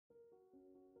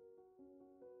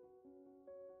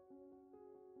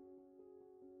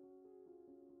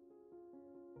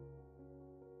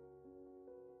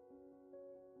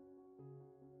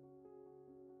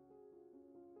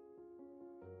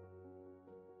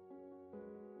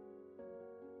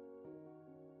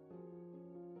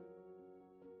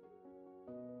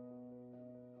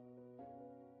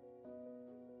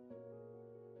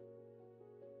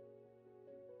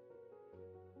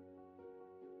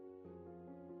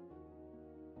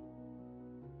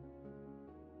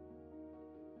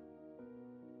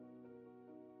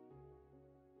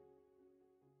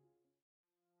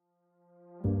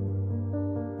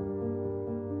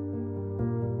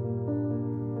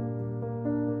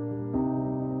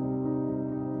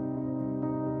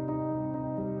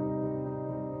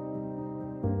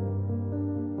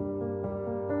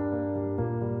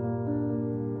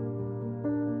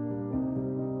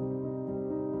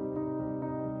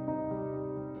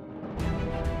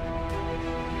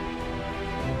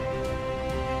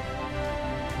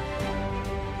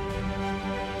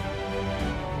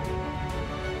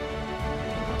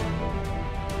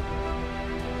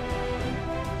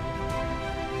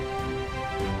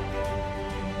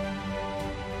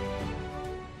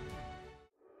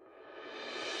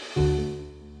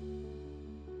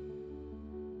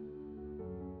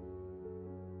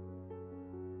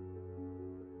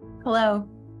Hello,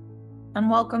 and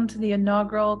welcome to the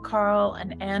inaugural Carl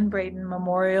and Ann Braden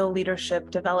Memorial Leadership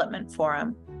Development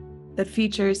Forum that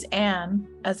features Ann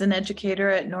as an educator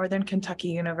at Northern Kentucky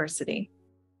University.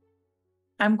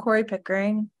 I'm Corey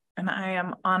Pickering, and I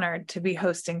am honored to be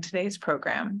hosting today's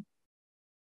program.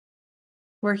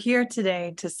 We're here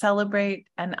today to celebrate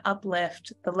and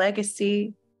uplift the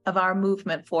legacy of our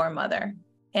movement foremother,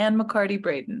 Ann McCarty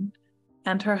Braden,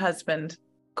 and her husband,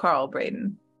 Carl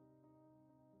Braden.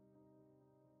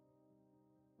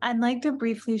 I'd like to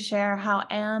briefly share how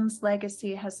Ann's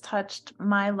legacy has touched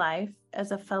my life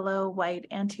as a fellow white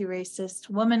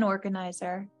anti-racist woman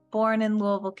organizer born in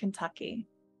Louisville, Kentucky.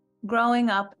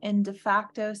 Growing up in de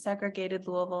facto segregated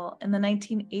Louisville in the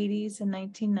 1980s and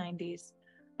 1990s,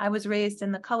 I was raised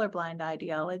in the colorblind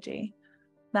ideology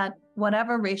that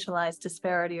whatever racialized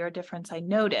disparity or difference I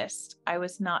noticed, I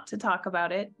was not to talk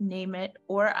about it, name it,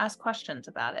 or ask questions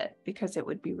about it because it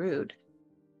would be rude.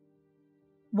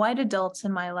 White adults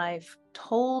in my life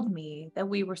told me that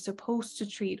we were supposed to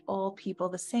treat all people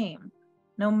the same,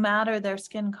 no matter their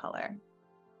skin color.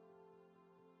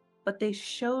 But they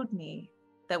showed me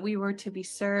that we were to be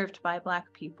served by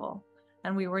Black people,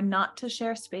 and we were not to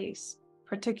share space,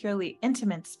 particularly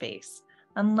intimate space,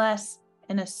 unless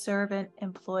in a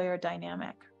servant-employer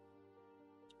dynamic.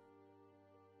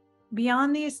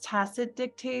 Beyond these tacit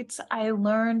dictates, I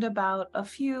learned about a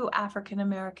few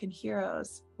African-American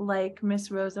heroes like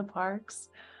Miss Rosa Parks,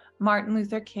 Martin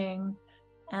Luther King,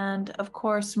 and of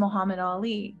course, Muhammad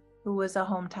Ali, who was a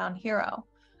hometown hero.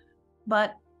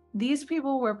 But these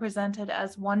people were presented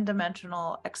as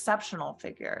one-dimensional, exceptional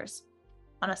figures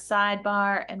on a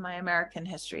sidebar in my American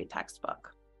history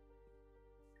textbook.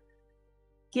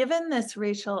 Given this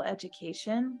racial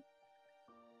education,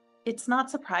 it's not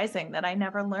surprising that I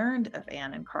never learned of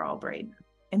Ann and Carl Braden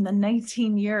in the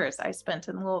 19 years I spent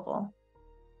in Louisville.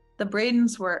 The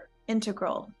Bradens were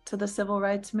integral to the civil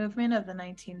rights movement of the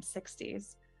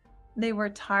 1960s. They were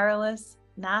tireless,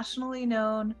 nationally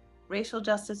known racial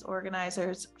justice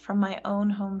organizers from my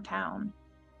own hometown.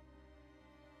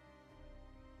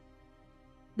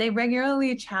 They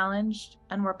regularly challenged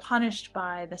and were punished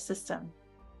by the system.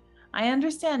 I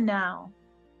understand now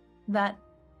that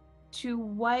to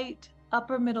white,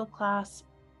 upper middle class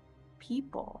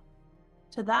people,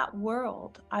 to that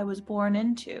world I was born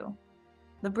into,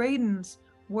 the Bradens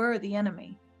were the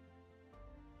enemy.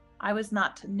 I was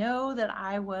not to know that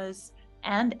I was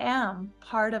and am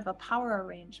part of a power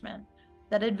arrangement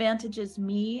that advantages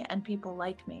me and people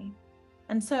like me.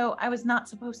 And so I was not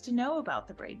supposed to know about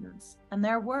the Bradens and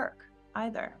their work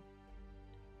either.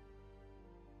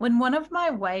 When one of my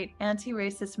white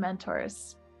anti-racist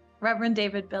mentors, Reverend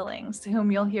David Billings,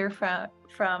 whom you'll hear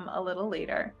from a little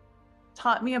later,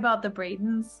 taught me about the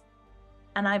Bradens,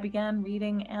 and I began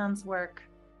reading Ann's work,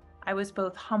 I was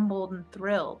both humbled and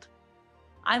thrilled.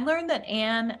 I learned that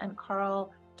Ann and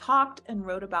Carl talked and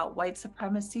wrote about white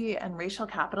supremacy and racial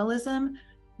capitalism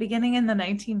beginning in the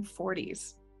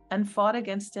 1940s and fought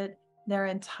against it their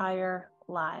entire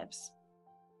lives.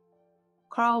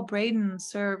 Carl Braden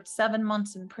served 7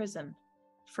 months in prison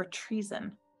for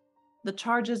treason. The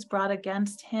charges brought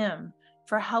against him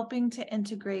for helping to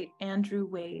integrate Andrew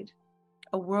Wade,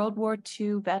 a World War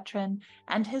II veteran,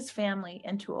 and his family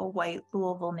into a white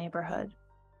Louisville neighborhood.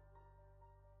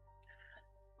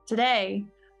 Today,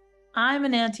 I'm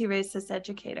an anti-racist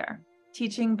educator,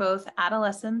 teaching both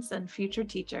adolescents and future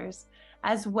teachers,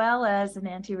 as well as an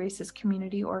anti-racist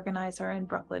community organizer in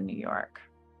Brooklyn, New York.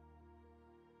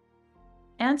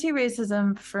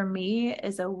 Anti-racism for me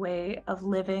is a way of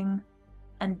living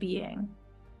and being.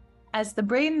 As the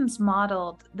Bradens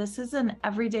modeled, this is an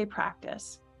everyday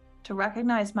practice to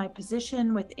recognize my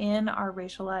position within our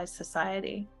racialized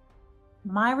society.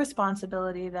 My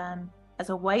responsibility then,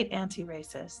 as a white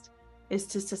anti-racist, is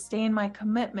to sustain my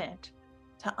commitment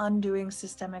to undoing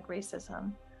systemic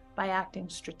racism by acting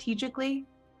strategically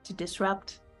to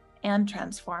disrupt and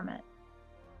transform it.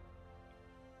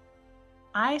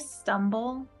 I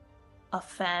stumble,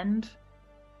 offend,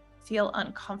 feel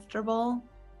uncomfortable,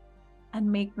 and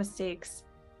make mistakes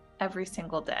every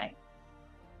single day.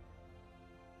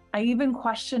 I even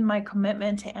question my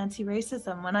commitment to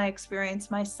anti-racism when I experience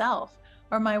myself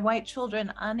or my white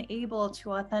children unable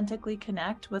to authentically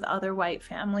connect with other white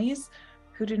families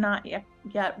who do not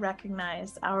yet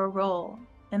recognize our role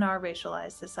in our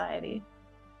racialized society.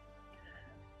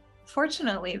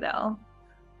 Fortunately, though,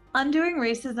 undoing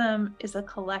racism is a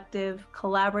collective,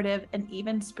 collaborative, and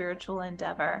even spiritual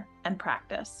endeavor and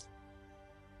practice.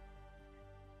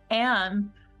 Ann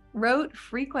wrote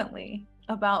frequently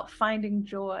about finding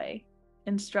joy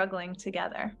in struggling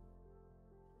together.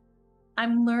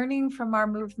 I'm learning from our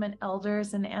movement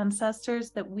elders and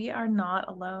ancestors that we are not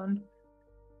alone.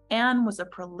 Anne was a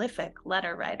prolific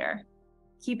letter writer,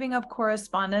 keeping up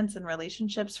correspondence and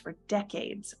relationships for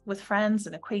decades with friends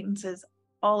and acquaintances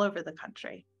all over the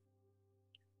country.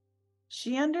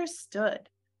 She understood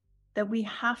that we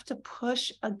have to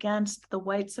push against the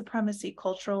white supremacy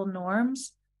cultural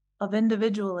norms of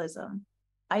individualism,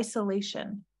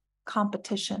 isolation,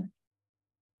 competition.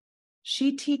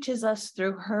 She teaches us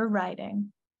through her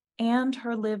writing and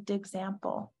her lived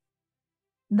example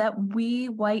that we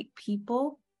white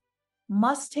people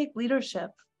must take leadership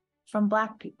from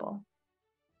Black people,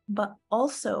 but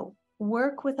also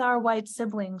work with our white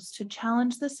siblings to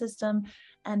challenge the system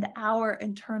and our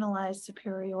internalized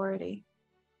superiority.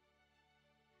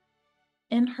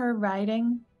 In her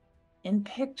writing, in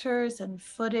pictures and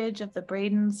footage of the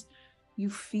Bradens, you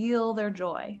feel their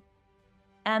joy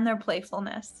and their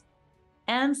playfulness.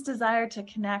 Anne's desire to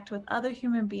connect with other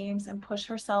human beings and push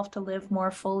herself to live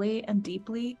more fully and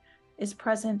deeply is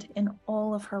present in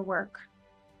all of her work.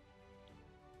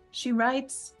 She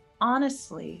writes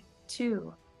honestly,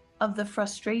 too, of the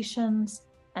frustrations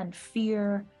and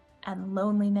fear and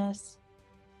loneliness,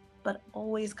 but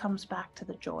always comes back to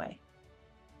the joy.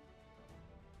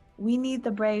 We need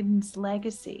the Braden's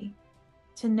legacy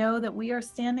to know that we are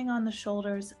standing on the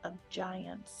shoulders of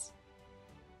giants,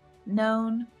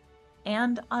 known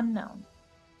and unknown,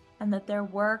 and that their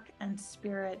work and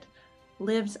spirit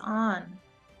lives on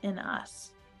in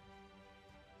us.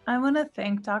 I want to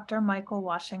thank Dr. Michael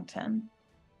Washington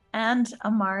and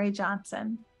Amari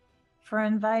Johnson for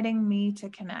inviting me to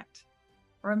connect,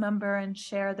 remember, and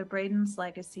share the Braden's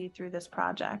legacy through this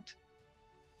project.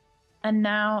 And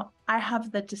now I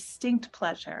have the distinct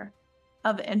pleasure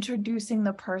of introducing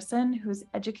the person whose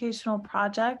educational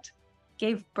project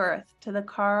gave birth to the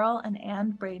Carl and Anne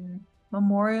Braden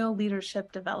Memorial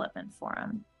Leadership Development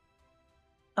Forum,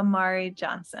 Amari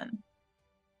Johnson.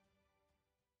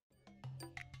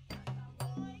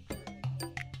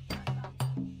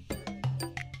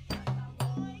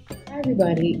 Hi,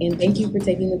 everybody, and thank you for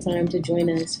taking the time to join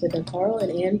us for the Carl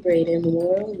and Anne Braden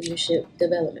Memorial Leadership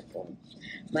Development Forum.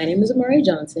 My name is Amari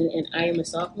Johnson, and I am a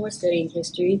sophomore studying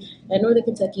history at Northern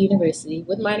Kentucky University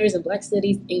with minors in Black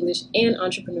Studies, English, and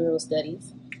Entrepreneurial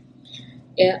Studies.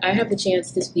 I have the chance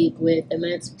to speak with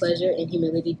immense pleasure and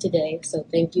humility today, so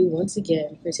thank you once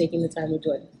again for taking the time to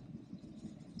join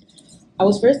us. I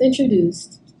was first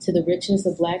introduced to the richness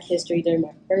of Black history during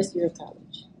my first year of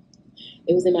college.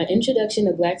 It was in my Introduction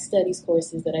to Black Studies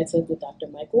courses that I took with Dr.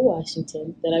 Michael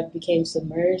Washington that I became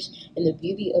submerged in the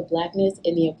beauty of Blackness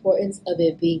and the importance of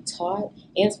it being taught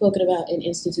and spoken about in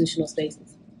institutional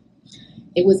spaces.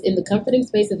 It was in the comforting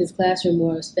space of his classroom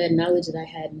where I was fed knowledge that I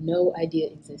had no idea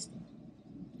existed.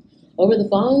 Over the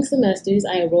following semesters,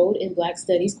 I enrolled in Black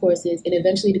Studies courses and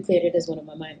eventually declared it as one of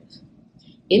my minors.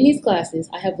 In these classes,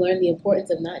 I have learned the importance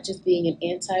of not just being an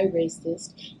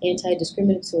anti-racist,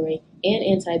 anti-discriminatory, and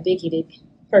anti-bigoted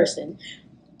person,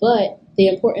 but the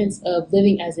importance of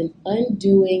living as an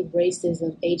undoing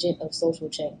racism agent of social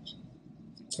change.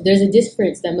 There's a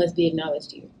difference that must be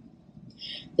acknowledged here.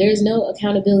 There is no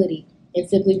accountability in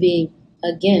simply being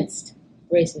against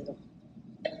racism.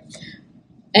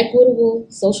 Equitable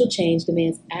social change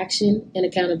demands action and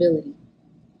accountability.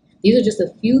 These are just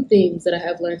a few things that I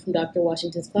have learned from Dr.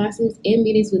 Washington's classes and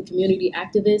meetings with community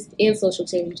activists and social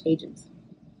change agents.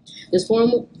 This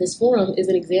forum is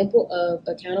an example of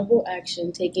accountable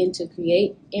action taken to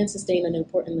create and sustain an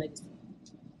important legacy.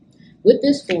 With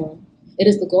this forum, it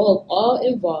is the goal of all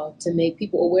involved to make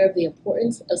people aware of the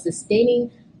importance of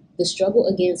sustaining the struggle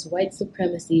against white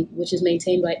supremacy, which is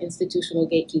maintained by institutional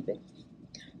gatekeeping.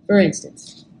 For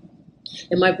instance,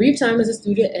 in my brief time as a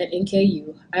student at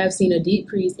NKU, I have seen a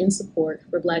decrease in support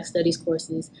for Black Studies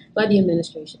courses by the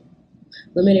administration.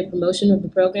 Limited promotion of the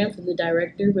program from the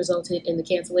director resulted in the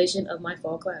cancellation of my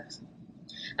fall class.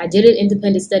 I did an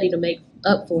independent study to make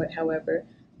up for it, however,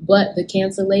 but the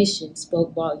cancellation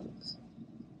spoke volumes.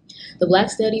 The Black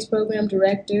Studies program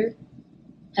director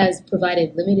has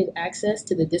provided limited access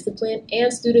to the discipline,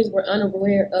 and students were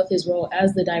unaware of his role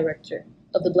as the director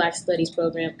of the Black Studies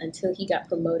program until he got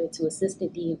promoted to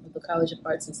Assistant Dean of the College of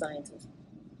Arts and Sciences.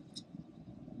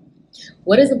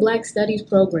 What is a Black Studies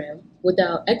program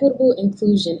without equitable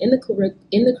inclusion in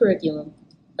the curriculum,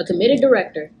 a committed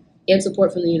director, and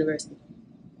support from the university?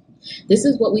 This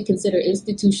is what we consider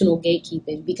institutional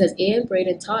gatekeeping because Anne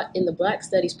Braden taught in the Black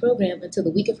Studies program until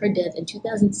the week of her death in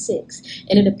 2006,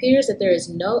 and it appears that there is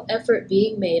no effort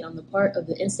being made on the part of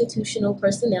the institutional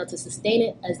personnel to sustain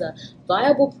it as a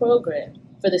viable program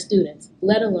for the students,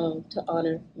 let alone to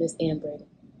honor Miss Anne Braden.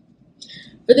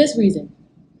 For this reason,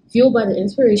 Fueled by the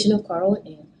inspiration of Carl and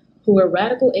Anne, who were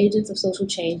radical agents of social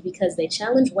change because they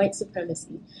challenged white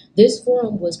supremacy, this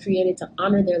forum was created to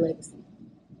honor their legacy.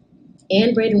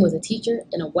 Anne Braden was a teacher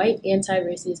and a white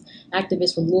anti-racist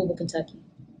activist from Louisville, Kentucky.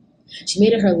 She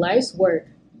made it her life's work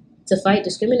to fight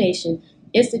discrimination,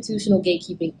 institutional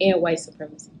gatekeeping, and white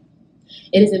supremacy.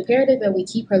 It is imperative that we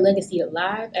keep her legacy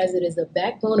alive as it is the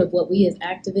backbone of what we as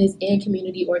activists and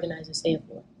community organizers stand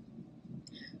for.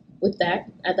 With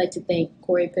that, I'd like to thank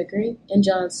Corey Pickering and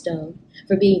John Stone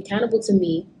for being accountable to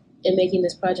me in making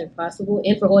this project possible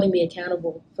and for holding me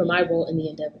accountable for my role in the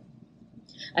endeavor.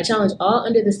 I challenge all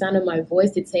under the sound of my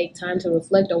voice to take time to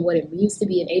reflect on what it means to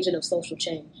be an agent of social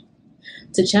change,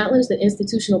 to challenge the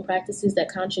institutional practices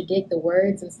that contradict the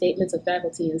words and statements of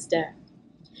faculty and staff.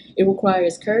 It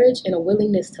requires courage and a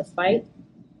willingness to fight.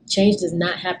 Change does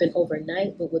not happen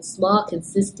overnight, but with small,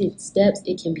 consistent steps,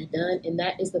 it can be done, and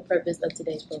that is the purpose of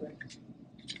today's program.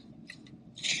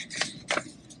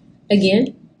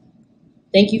 Again,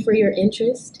 thank you for your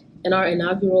interest in our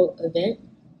inaugural event,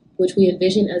 which we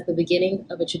envision as the beginning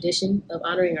of a tradition of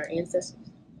honoring our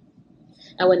ancestors.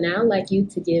 I would now like you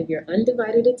to give your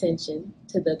undivided attention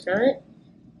to the current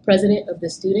president of the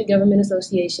Student Government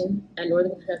Association at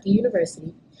Northern Kentucky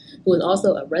University, who is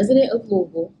also a resident of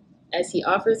Louisville, as he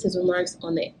offers his remarks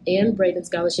on the Anne Braden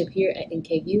Scholarship here at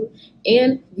NKU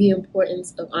and the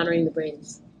importance of honoring the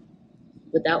Bradens.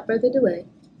 Without further delay,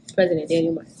 President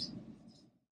Daniel Myers.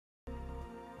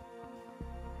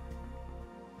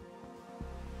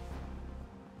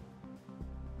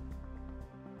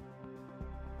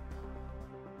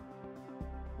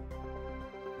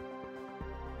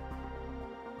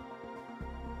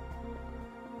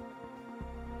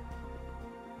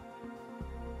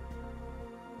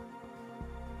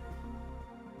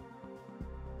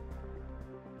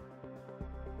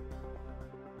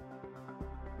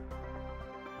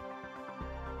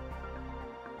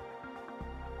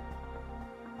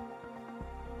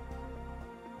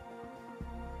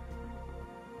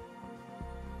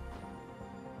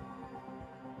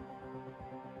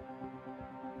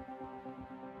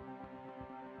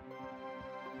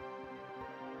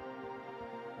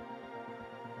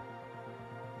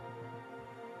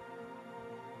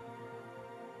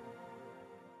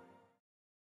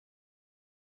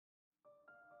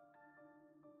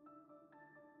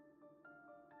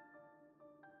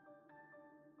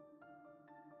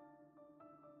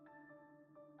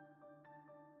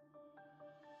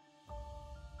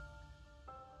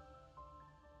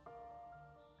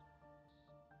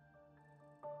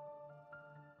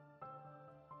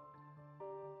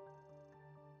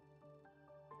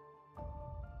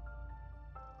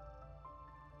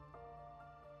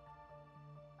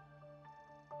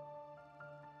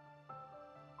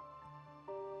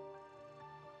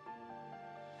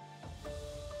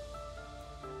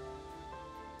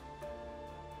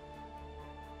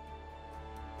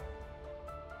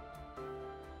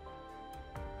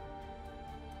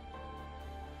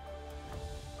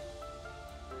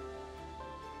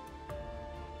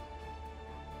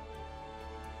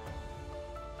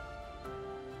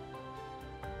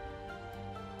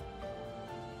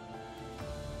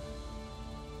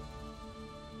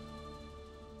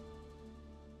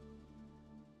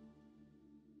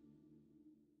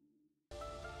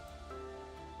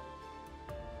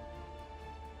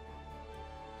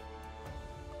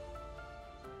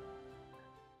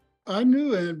 I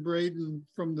knew Anne Braden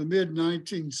from the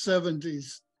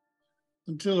mid-1970s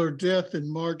until her death in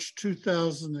March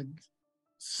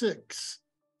 2006.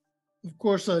 Of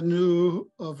course, I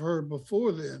knew of her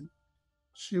before then.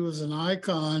 She was an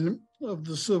icon of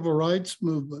the civil rights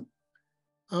movement.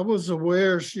 I was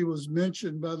aware she was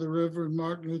mentioned by the Reverend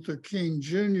Martin Luther King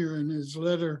Jr. in his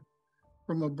letter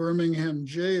from a Birmingham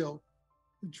jail,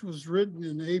 which was written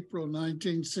in April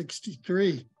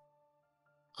 1963.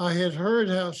 I had heard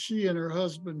how she and her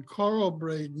husband, Carl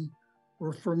Braden,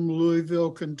 were from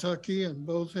Louisville, Kentucky, and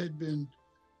both had been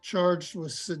charged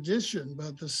with sedition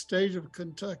by the state of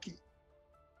Kentucky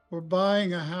for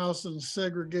buying a house in a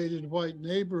segregated white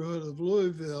neighborhood of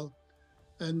Louisville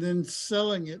and then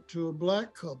selling it to a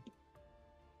Black couple.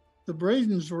 The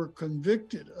Bradens were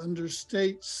convicted under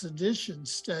state sedition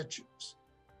statutes,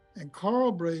 and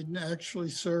Carl Braden actually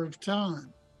served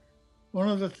time. One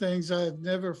of the things I have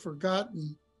never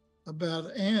forgotten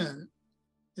about Anne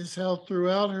is how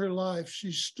throughout her life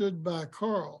she stood by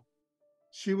Carl.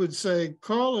 She would say,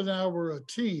 Carl and I were a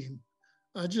team.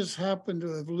 I just happened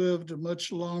to have lived a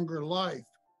much longer life,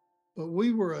 but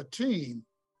we were a team.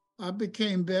 I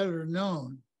became better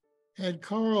known. Had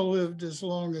Carl lived as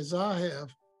long as I have,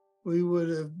 we would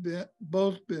have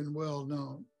both been well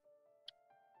known.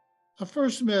 I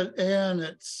first met Ann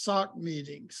at SOC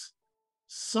meetings.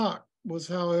 SOC was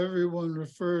how everyone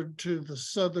referred to the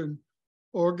Southern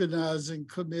Organizing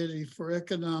Committee for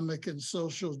Economic and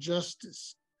Social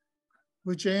Justice,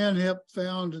 which Ann helped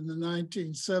found in the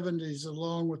 1970s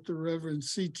along with the Reverend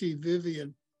C.T.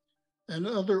 Vivian and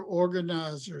other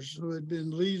organizers who had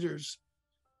been leaders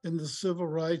in the civil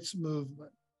rights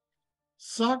movement.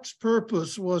 SOC's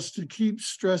purpose was to keep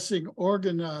stressing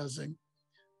organizing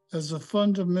as a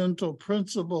fundamental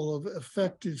principle of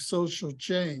effective social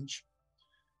change.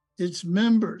 Its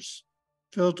members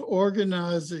felt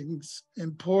organizing's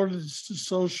importance to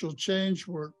social change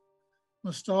work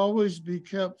must always be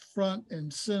kept front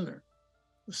and center,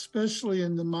 especially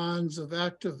in the minds of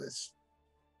activists.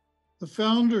 The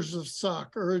founders of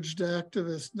SOC urged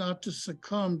activists not to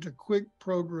succumb to quick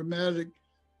programmatic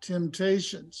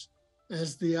temptations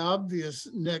as the obvious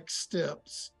next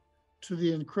steps to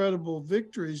the incredible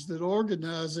victories that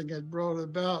organizing had brought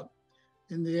about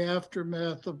in the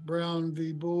aftermath of Brown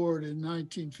v. Board in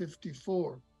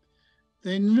 1954.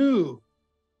 They knew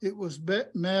it was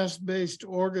mass-based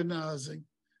organizing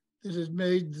that had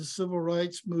made the civil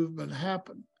rights movement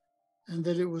happen, and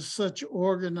that it was such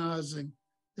organizing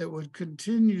that would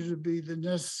continue to be the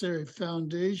necessary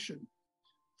foundation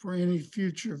for any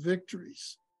future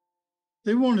victories.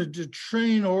 They wanted to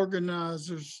train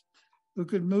organizers who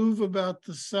could move about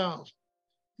the South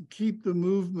and keep the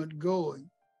movement going.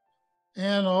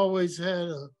 Ann always had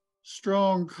a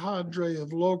strong cadre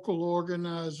of local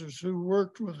organizers who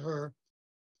worked with her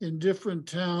in different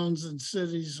towns and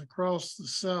cities across the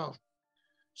South.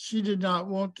 She did not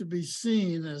want to be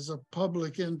seen as a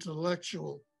public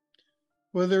intellectual,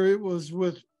 whether it was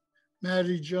with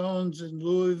Mattie Jones in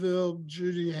Louisville,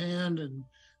 Judy Hand and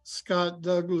Scott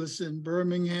Douglas in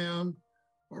Birmingham,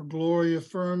 or Gloria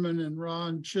Furman and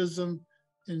Ron Chisholm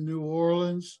in New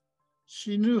Orleans.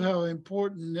 She knew how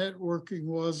important networking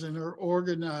was in her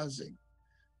organizing.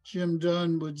 Jim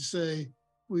Dunn would say,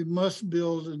 "We must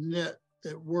build a net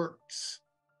that works."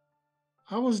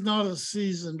 I was not a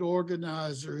seasoned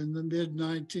organizer in the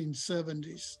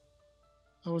mid-1970s.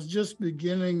 I was just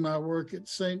beginning my work at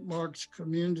St. Mark's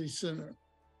Community Center.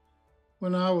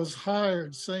 When I was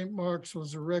hired, St. Mark's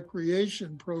was a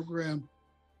recreation program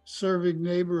serving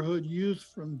neighborhood youth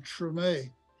from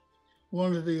Treme,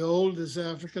 one of the oldest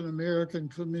African-American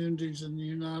communities in the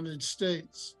United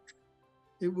States.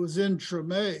 It was in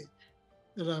Treme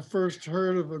that I first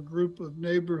heard of a group of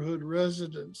neighborhood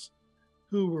residents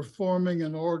who were forming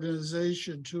an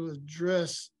organization to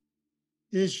address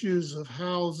issues of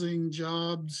housing,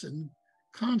 jobs, and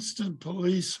constant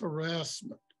police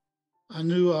harassment. I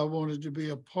knew I wanted to be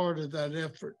a part of that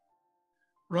effort.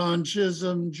 Ron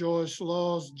Chisholm, Joyce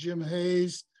Laws, Jim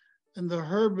Hayes, and the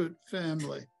Herbert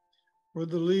family were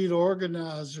the lead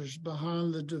organizers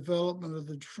behind the development of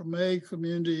the Treme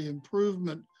Community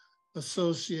Improvement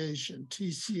Association,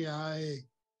 TCIA.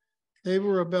 They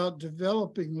were about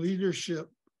developing leadership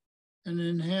and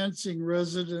enhancing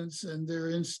residents and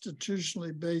their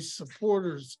institutionally based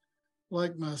supporters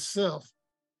like myself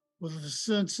with a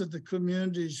sense of the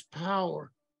community's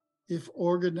power if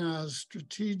organized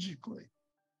strategically.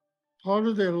 Part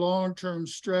of their long-term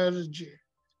strategy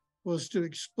was to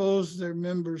expose their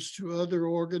members to other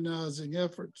organizing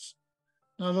efforts,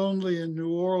 not only in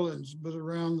New Orleans, but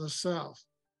around the South.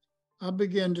 I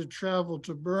began to travel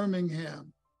to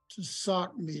Birmingham to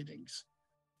SOC meetings.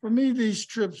 For me, these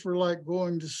trips were like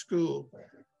going to school.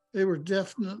 They were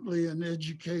definitely an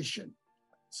education.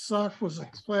 SOC was a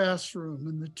classroom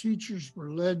and the teachers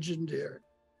were legendary.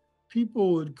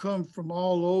 People would come from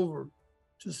all over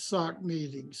to SOC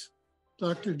meetings.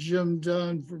 Dr. Jim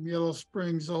Dunn from Yellow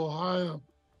Springs, Ohio,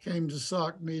 came to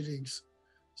SOC meetings.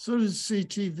 So did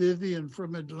C.T. Vivian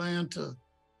from Atlanta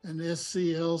and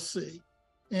SCLC.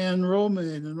 Ann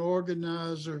Romaine, an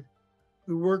organizer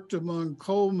who worked among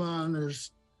coal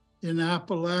miners in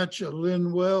Appalachia,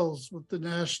 Lynn Wells with the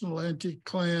National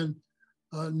Anti-Klan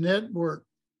Network,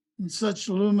 and such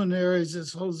luminaries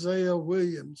as Hosea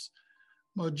Williams,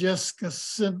 Modjeska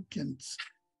Simpkins,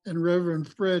 and Reverend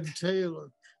Fred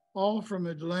Taylor, all from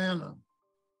Atlanta.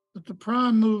 But the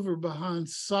prime mover behind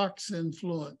SOC's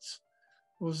influence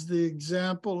was the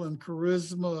example and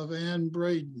charisma of Ann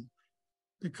Braden.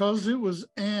 Because it was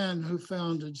Ann who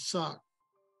founded SOC,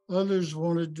 others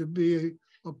wanted to be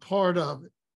a part of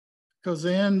it. Because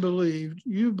Ann believed,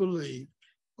 you believed,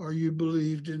 or you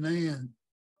believed in Ann.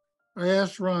 I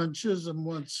asked Ron Chisholm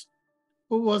once,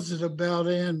 what was it about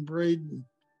Ann Braden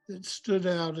that stood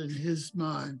out in his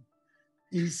mind?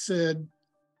 He said,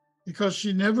 because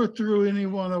she never threw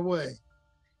anyone away.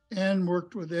 Ann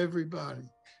worked with everybody.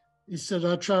 He said,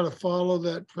 I try to follow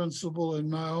that principle in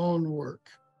my own work.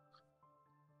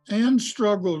 Anne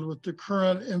struggled with the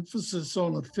current emphasis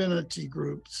on affinity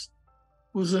groups.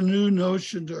 It was a new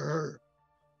notion to her.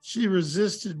 She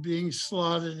resisted being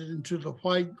slotted into the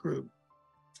white group.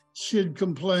 She'd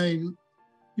complain,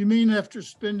 you mean after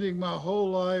spending my whole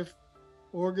life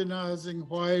organizing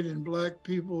white and Black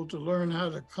people to learn how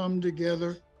to come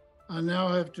together, I now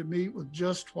have to meet with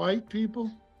just white people?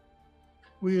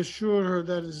 We assured her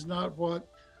that is not what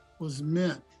was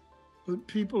meant. But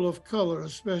people of color,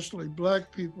 especially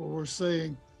Black people, were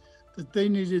saying that they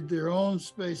needed their own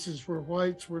spaces where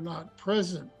whites were not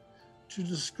present to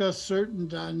discuss certain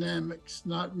dynamics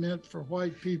not meant for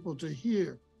white people to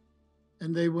hear.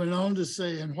 And they went on to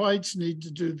say, and whites need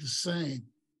to do the same.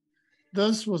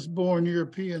 Thus was born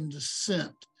European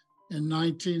Descent in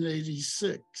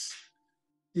 1986.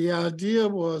 The idea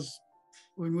was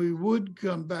when we would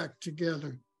come back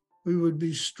together, we would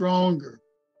be stronger.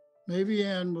 Maybe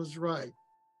Anne was right.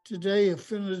 Today,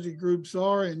 affinity groups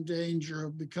are in danger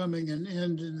of becoming an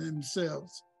end in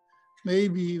themselves,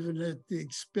 maybe even at the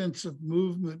expense of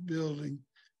movement building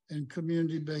and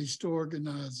community-based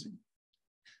organizing.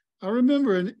 I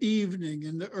remember an evening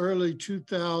in the early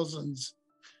 2000s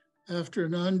after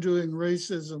an Undoing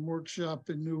Racism workshop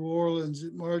in New Orleans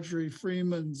at Marjorie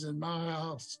Freeman's in my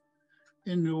house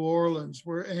in New Orleans,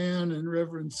 where Anne and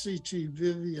Reverend C.T.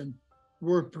 Vivian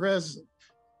were present.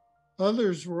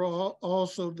 Others were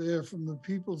also there from the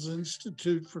People's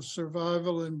Institute for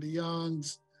Survival and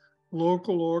Beyond's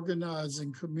local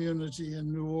organizing community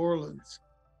in New Orleans.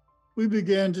 We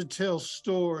began to tell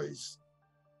stories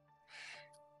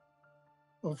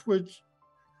of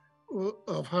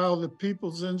how the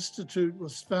People's Institute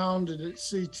was founded at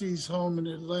CT's home in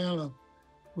Atlanta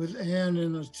with Anne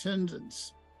in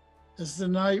attendance. As the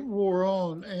night wore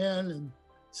on, Anne and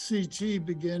CT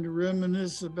began to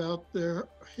reminisce about their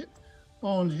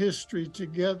own history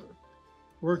together,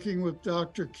 working with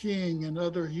Dr. King and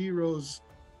other heroes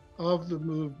of the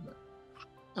movement.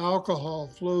 Alcohol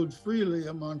flowed freely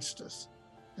amongst us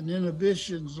and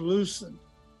inhibitions loosened.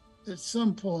 At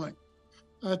some point,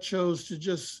 I chose to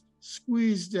just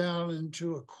squeeze down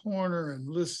into a corner and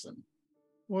listen.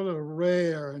 What a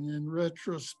rare and, in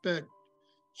retrospect,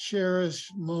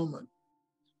 cherished moment.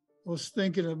 I was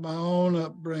thinking of my own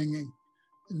upbringing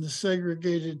in the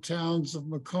segregated towns of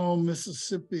Macomb,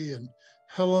 Mississippi, and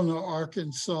Helena,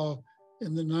 Arkansas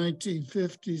in the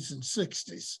 1950s and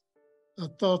 60s. I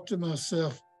thought to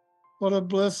myself, what a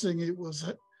blessing it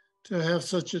was to have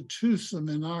such a twosome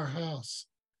in our house.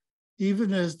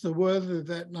 Even as the weather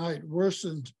that night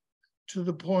worsened to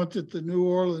the point that the New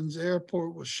Orleans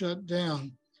airport was shut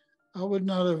down, I would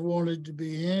not have wanted to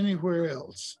be anywhere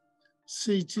else.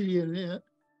 CT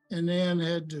and Ann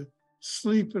had to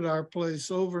sleep at our place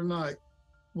overnight,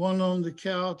 one on the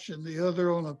couch and the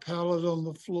other on a pallet on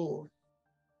the floor.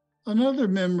 Another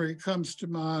memory comes to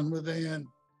mind with Ann.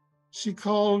 She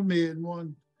called me in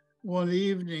one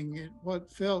evening at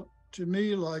what felt to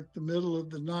me like the middle of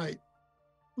the night.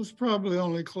 It was probably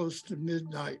only close to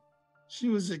midnight. She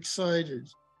was excited.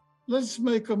 Let's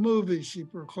make a movie, she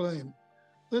proclaimed.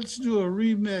 Let's do a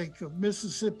remake of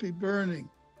Mississippi Burning,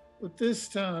 but this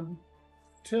time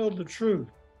tell the truth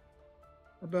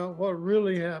about what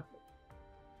really happened.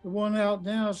 The one out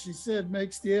now, she said,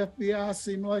 makes the FBI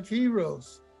seem like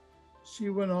heroes. She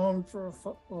went on for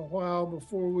a while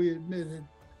before we admitted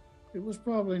it was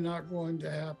probably not going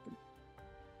to happen.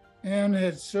 Anne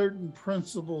had certain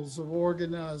principles of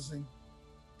organizing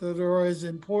that are as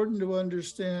important to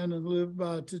understand and live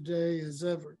by today as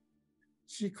ever.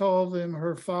 She called them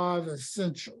her 5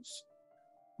 essentials.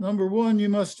 Number 1, you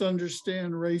must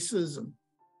understand racism.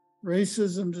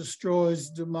 Racism destroys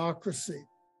democracy,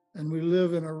 and we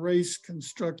live in a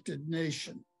race-constructed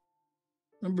nation.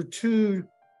 Number 2,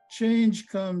 change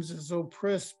comes as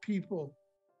oppressed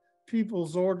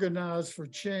peoples organize for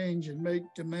change and make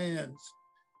demands.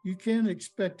 You can't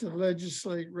expect to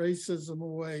legislate racism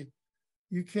away.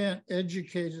 You can't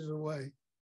educate it away.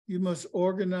 You must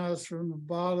organize from the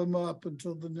bottom up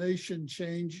until the nation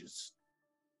changes.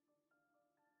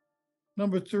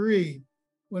 Number 3,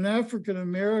 when African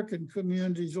American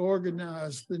communities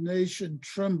organize, the nation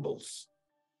trembles.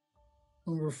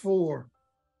 Number 4,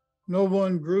 no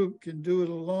one group can do it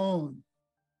alone,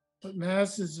 but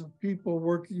masses of people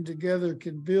working together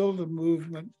can build a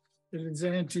movement that is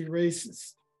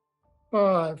anti-racist.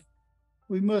 5,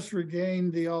 we must regain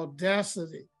the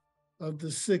audacity of the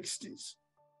 60s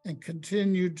and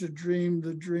continue to dream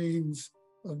the dreams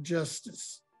of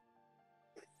justice.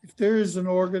 If there is an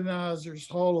Organizers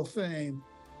Hall of Fame,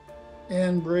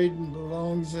 Anne Braden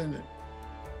belongs in it.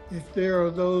 If there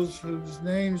are those whose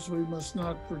names we must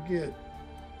not forget,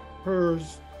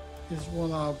 hers is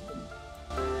one of them.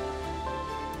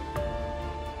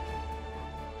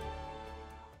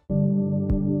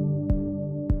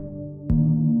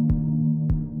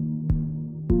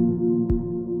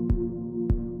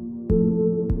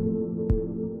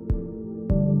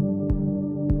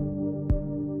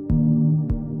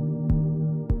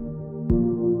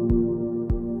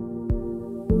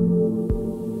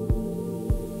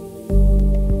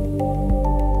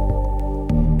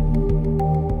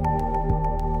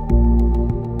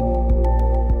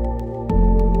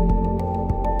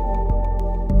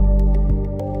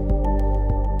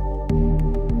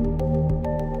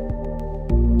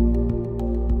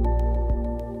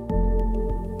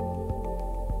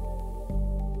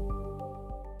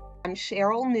 I'm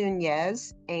Cheryl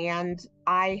Nunez, and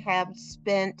I have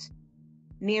spent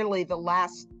nearly the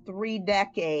last 3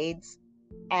 decades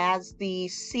as the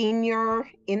senior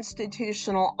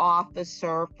institutional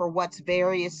officer for what's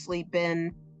variously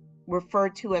been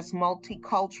referred to as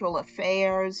multicultural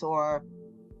affairs or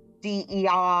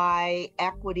DEI,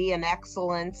 equity and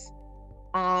excellence.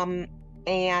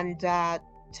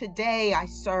 Today I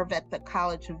serve at the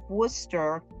College of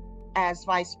Worcester as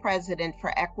Vice President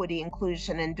for Equity,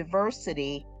 Inclusion, and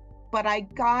Diversity. But I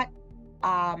got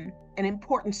an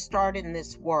important start in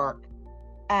this work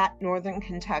at Northern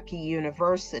Kentucky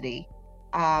University,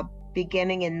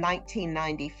 beginning in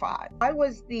 1995. I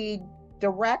was the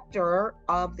director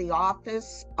of the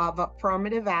Office of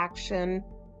Affirmative Action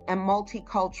and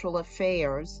Multicultural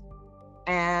Affairs,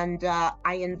 and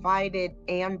I invited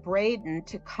Ann Braden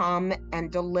to come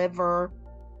and deliver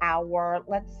our,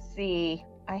 let's see,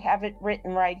 I have it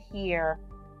written right here.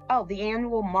 Oh, the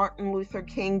annual Martin Luther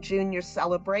King Jr.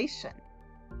 celebration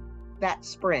that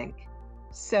spring.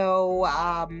 So,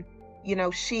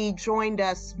 she joined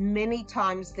us many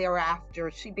times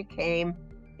thereafter. She became,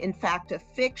 in fact, a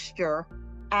fixture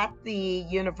at the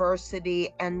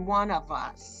university and one of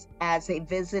us as a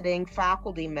visiting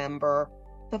faculty member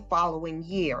the following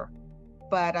year.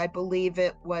 But I believe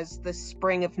it was the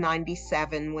spring of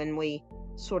 '97 when we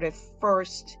sort of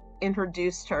first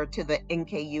introduced her to the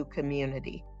NKU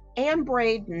community. Ann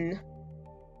Braden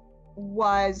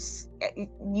was,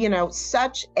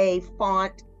 such a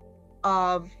font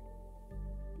of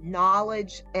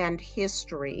knowledge and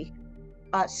history,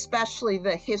 especially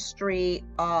the history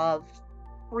of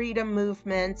freedom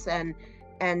movements and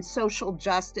social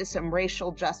justice and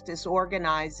racial justice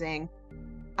organizing.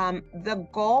 The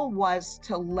goal was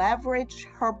to leverage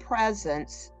her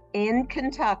presence in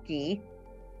Kentucky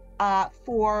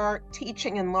for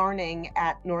teaching and learning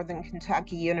at Northern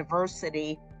Kentucky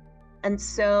University. And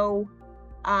so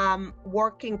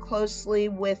working closely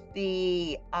with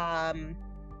the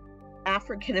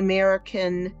African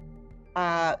American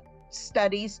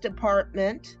Studies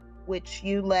Department, which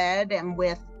you led, and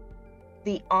with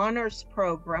the honors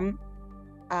program,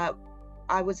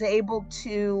 I was able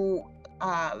to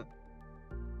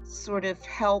sort of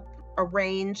help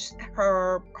arrange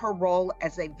her role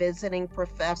as a visiting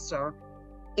professor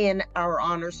in our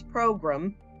honors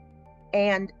program.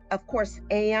 And of course,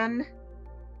 Ann,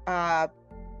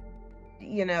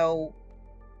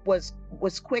 was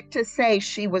quick to say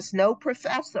she was no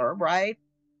professor, right?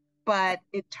 But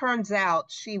it turns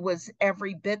out she was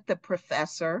every bit the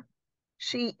professor.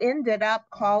 She ended up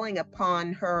calling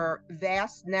upon her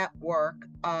vast network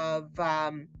of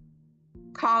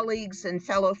colleagues and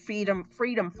fellow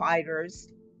freedom fighters,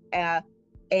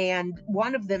 and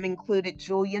one of them included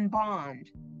Julian Bond,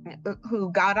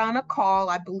 who got on a call,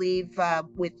 I believe,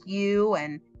 with you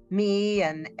and me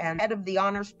and head of the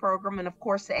honors program, and of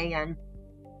course Ann,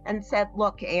 and said,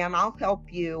 "Look, Ann, I'll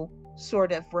help you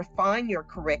sort of refine your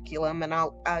curriculum, and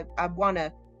I want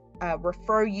to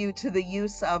refer you to the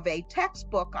use of a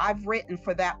textbook I've written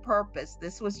for that purpose."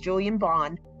 This was Julian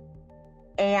Bond.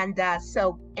 And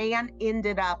so Ann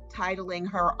ended up titling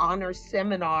her honors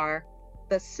seminar,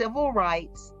 "The Civil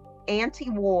Rights,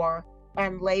 Anti-War,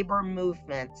 and Labor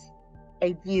Movements,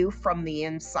 A View from the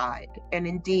Inside." And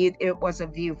indeed, it was a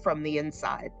view from the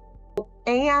inside.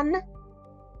 Ann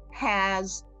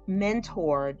has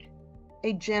mentored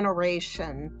a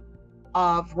generation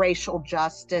of racial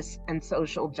justice and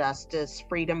social justice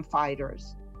freedom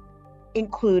fighters,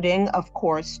 including, of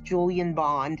course, Julian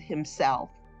Bond himself,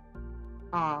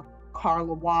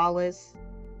 Carla Wallace,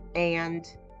 and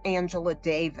Angela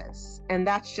Davis. And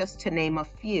that's just to name a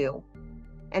few.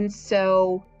 And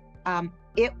so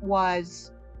it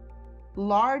was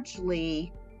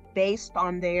largely based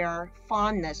on their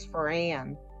fondness for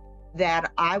Ann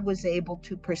that I was able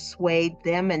to persuade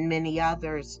them and many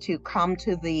others to come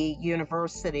to the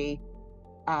university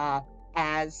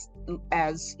as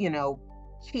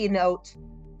keynote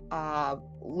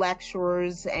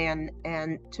lecturers and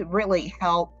to really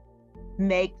help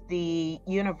make the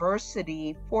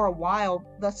university for a while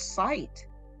the site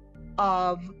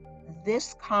of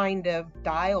this kind of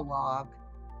dialogue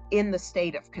in the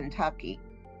state of Kentucky.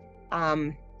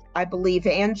 I believe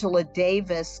Angela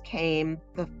Davis came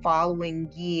the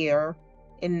following year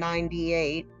in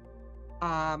 '98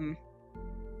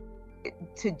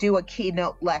 to do a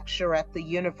keynote lecture at the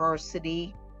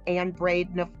university. Anne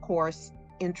Braden, of course,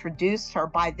 introduced her.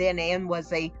 By then, Anne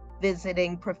was a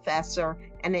visiting professor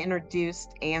and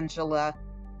introduced Angela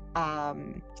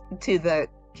to the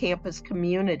campus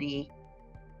community.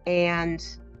 And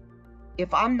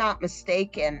if I'm not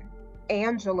mistaken,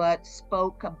 Angela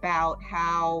spoke about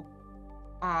how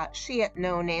she had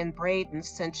known Anne Braden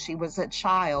since she was a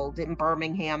child in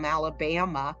Birmingham,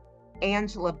 Alabama,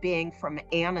 Angela being from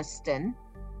Anniston,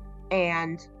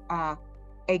 and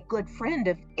a good friend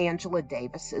of Angela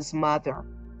Davis's mother.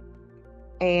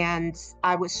 And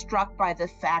I was struck by the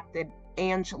fact that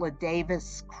Angela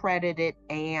Davis credited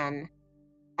Anne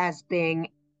as being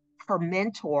her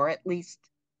mentor, at least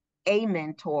a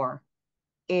mentor,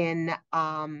 in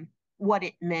what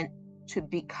it meant to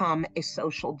become a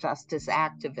social justice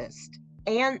activist.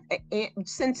 And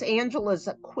since Angela's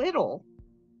acquittal,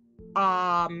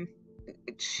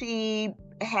 she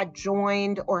had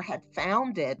joined or had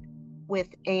founded with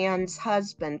Anne's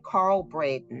husband, Carl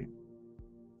Braden,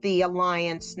 the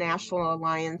National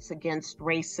Alliance Against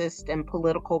Racist and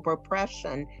Political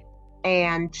Repression,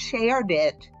 and chaired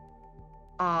it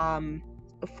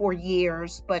for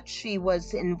years, but she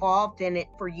was involved in it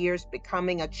for years,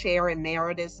 becoming a chair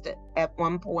emeritus at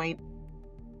one point.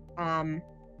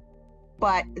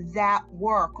 But that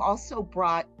work also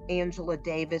brought Angela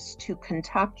Davis to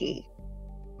Kentucky.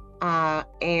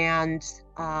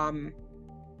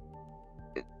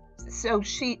 So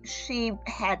she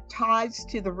had ties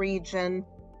to the region,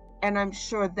 and I'm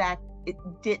sure that it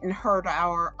didn't hurt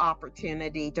our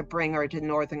opportunity to bring her to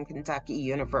Northern Kentucky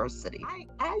University.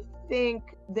 I think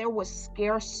there was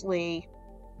scarcely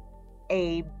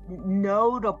a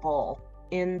notable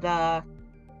in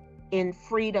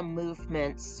freedom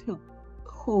movements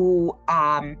who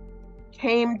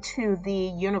came to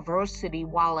the university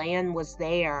while Anne was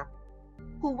there,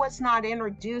 who was not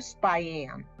introduced by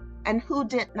Anne, and who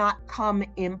did not come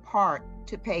in part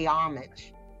to pay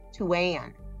homage to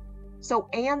Anne. So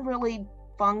Anne really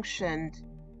functioned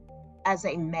as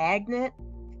a magnet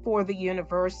for the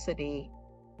university.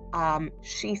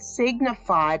 She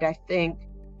signified, I think,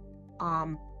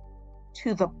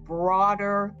 to the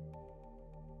broader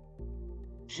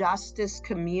justice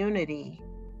community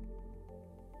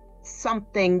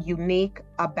something unique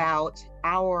about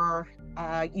our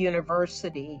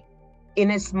university,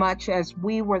 inasmuch as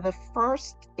we were the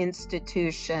first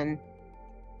institution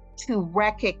to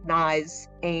recognize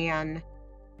Anne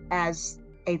as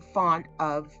a font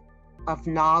of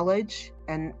knowledge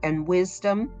and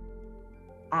wisdom.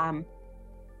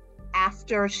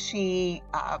 After she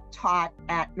taught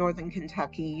at Northern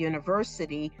Kentucky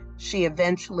University, she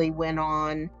eventually went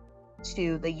on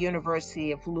to the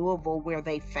University of Louisville, where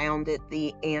they founded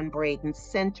the Anne Braden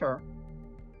Center.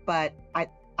 But I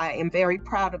am very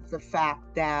proud of the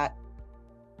fact that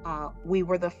we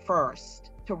were the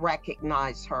first to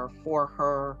recognize her for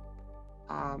her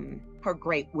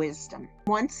great wisdom.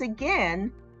 Once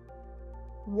again,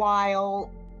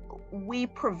 while we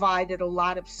provided a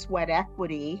lot of sweat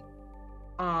equity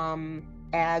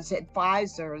as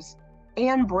advisors,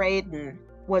 Anne Braden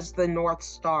was the North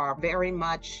Star, very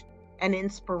much an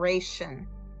inspiration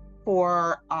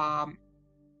for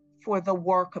the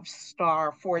work of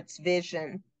STAR, for its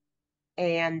vision.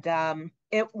 And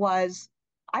it was,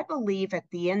 I believe, at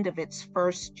the end of its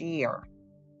first year,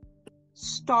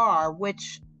 STAR,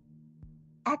 which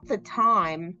at the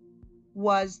time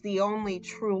was the only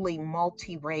truly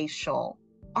multiracial,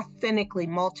 authentically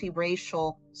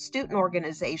multiracial student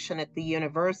organization at the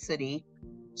university,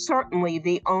 certainly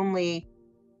the only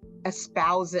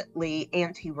espousedly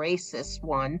anti-racist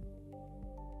one,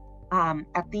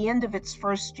 at the end of its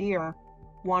first year,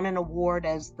 won an award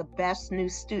as the best new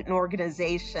student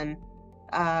organization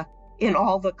in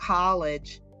all the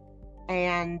college.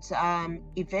 And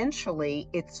eventually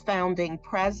its founding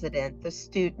president, the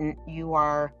student you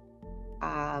are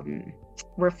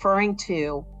referring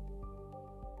to,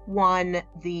 won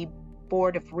the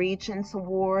Board of Regents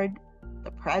Award,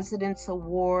 the President's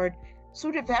Award,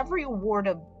 sort of every award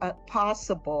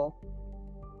possible.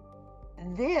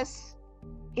 This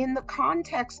in the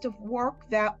context of work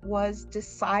that was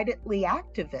decidedly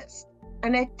activist,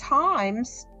 and at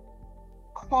times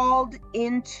called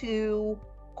into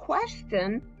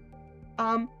question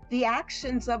the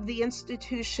actions of the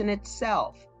institution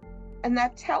itself. And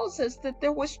that tells us that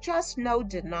there was just no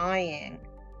denying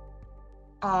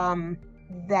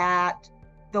that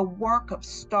the work of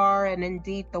Starr, and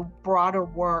indeed the broader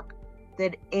work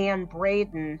that Anne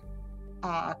Braden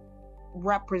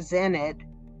represented,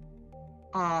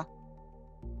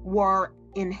 were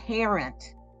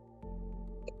inherent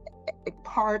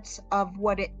parts of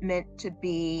what it meant to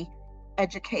be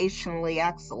educationally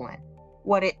excellent,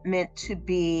 what it meant to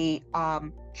be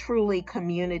truly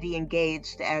community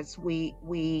engaged as we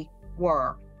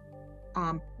were,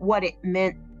 what it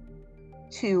meant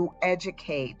to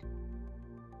educate,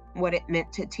 what it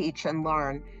meant to teach and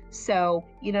learn. So,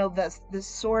 you know, the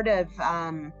sort of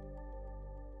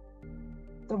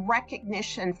the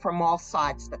recognition from all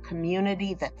sides, the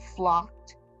community that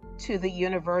flocked to the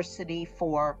university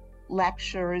for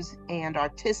lectures and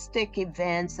artistic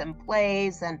events and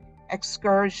plays and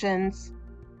excursions,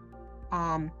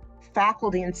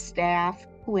 faculty and staff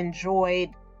who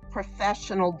enjoyed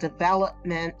professional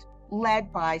development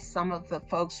led by some of the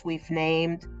folks we've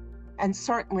named, and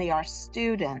certainly our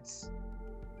students,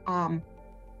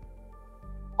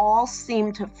 all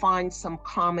seem to find some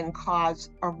common cause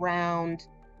around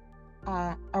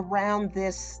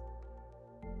this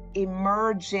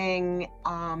emerging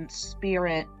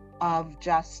spirit of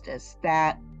justice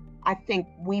that I think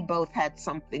we both had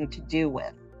something to do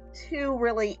with. Two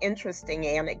really interesting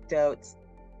anecdotes.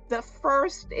 The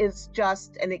first is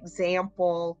just an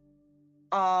example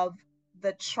of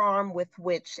the charm with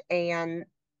which Anne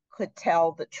could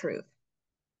tell the truth.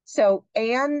 So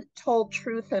Anne told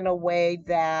truth in a way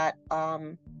that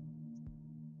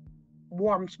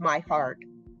warmed my heart.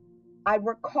 I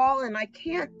recall, and I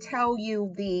can't tell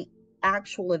you the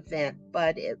actual event,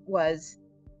 but it was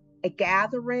a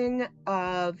gathering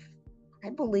of, I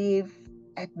believe,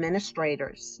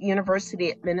 administrators,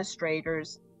 university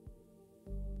administrators,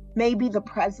 maybe the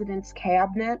president's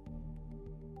cabinet,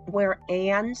 where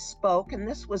Anne spoke, and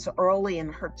this was early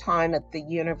in her time at the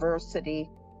university,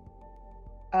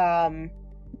 and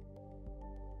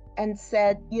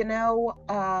said, you know,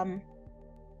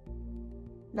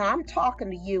 now I'm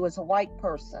talking to you as a white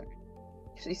person.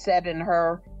 She said in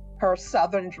her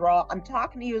Southern drawl, I'm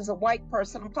talking to you as a white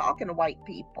person, I'm talking to white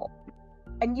people.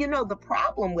 And you know, the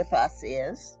problem with us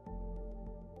is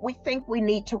we think we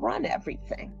need to run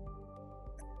everything.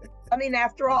 I mean,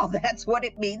 after all, that's what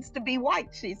it means to be white,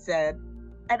 she said.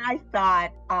 And I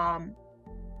thought,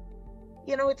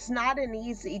 you know, it's not an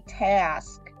easy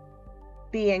task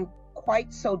being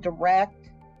quite so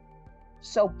direct,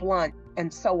 so blunt,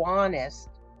 and so honest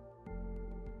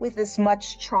with as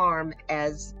much charm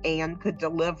as Anne could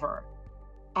deliver.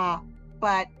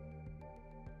 But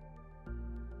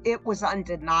it was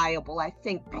undeniable. I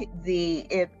think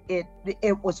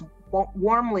it was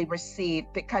warmly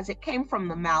received because it came from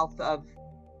the mouth of,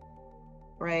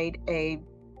 right, an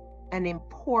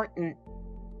important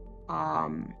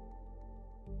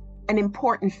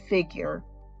figure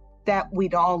that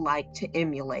we'd all like to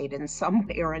emulate in some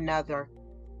way or another.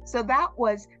 So that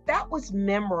was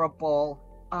memorable.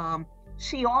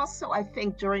 She also, I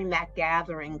think, during that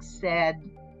gathering said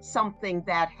something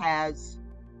that has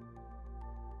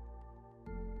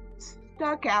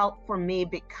stuck out for me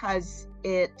because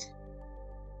it's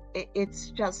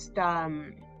just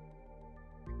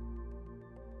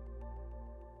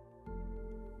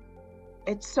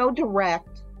it's so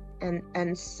direct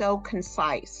and so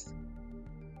concise.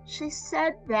 She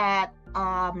said that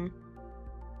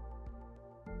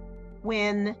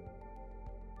when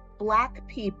Black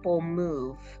people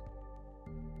move,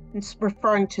 it's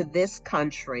referring to this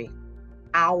country,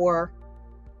 our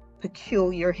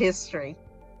peculiar history,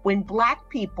 when Black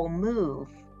people move,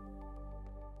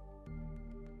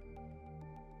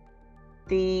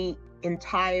 the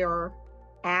entire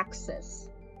axis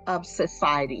of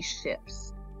society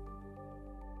shifts.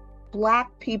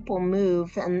 Black people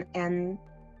move and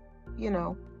you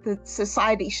know, the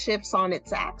society shifts on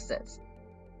its axis.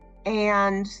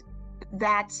 And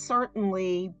that's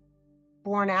certainly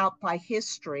borne out by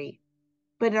history,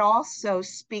 but it also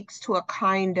speaks to a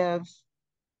kind of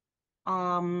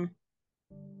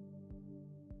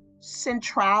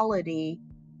centrality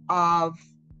of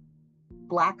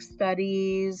Black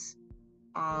studies,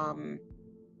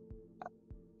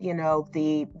 you know,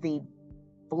 the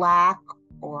Black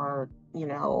or, you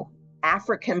know,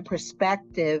 African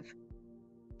perspective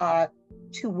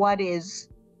to what is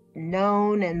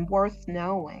known and worth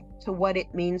knowing, to what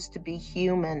it means to be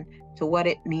human, to what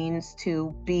it means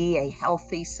to be a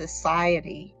healthy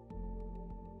society.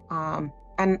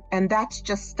 And that's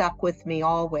just stuck with me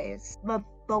always.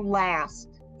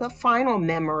 The final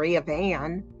memory of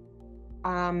Anne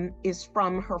is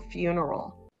from her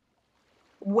funeral,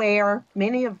 where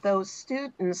many of those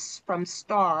students from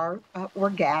STAR were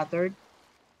gathered,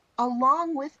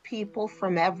 along with people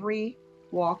from every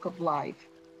walk of life,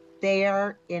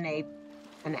 there in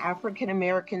an African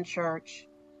American church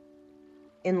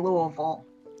in Louisville,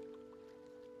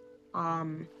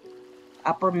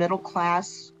 upper middle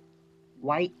class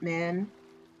white men,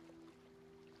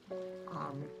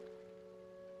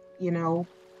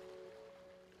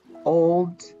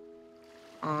 old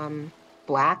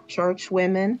Black church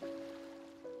women,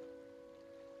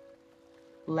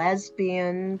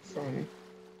 lesbians,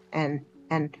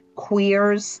 and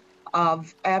queers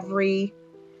of every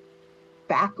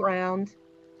background,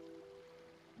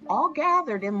 all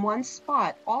gathered in one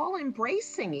spot, all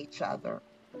embracing each other,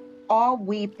 all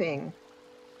weeping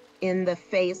in the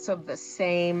face of the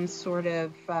same sort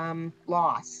of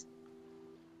loss.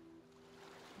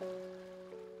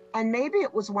 And maybe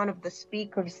it was one of the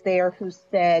speakers there who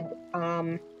said,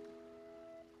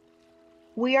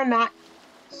 we are not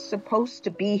supposed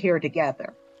to be here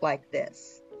together like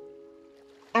this.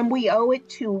 And we owe it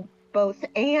to both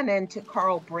Anne and to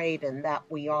Carl Braden that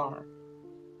we are.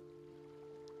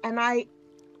 And I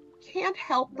can't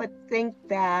help but think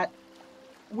that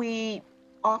we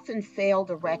often fail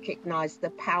to recognize the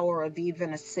power of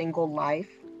even a single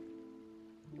life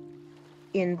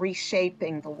in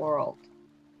reshaping the world.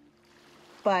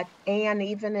 But Anne,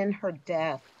 even in her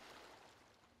death,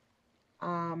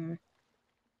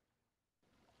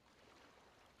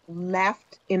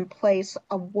 left in place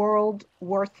a world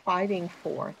worth fighting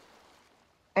for.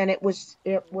 And it was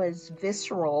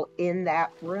visceral in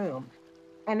that room.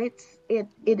 And it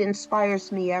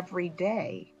inspires me every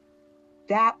day.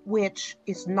 That which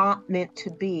is not meant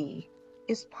to be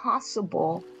is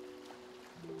possible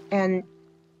and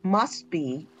must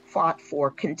be fought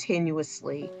for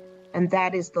continuously. And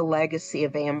that is the legacy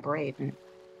of Anne Braden.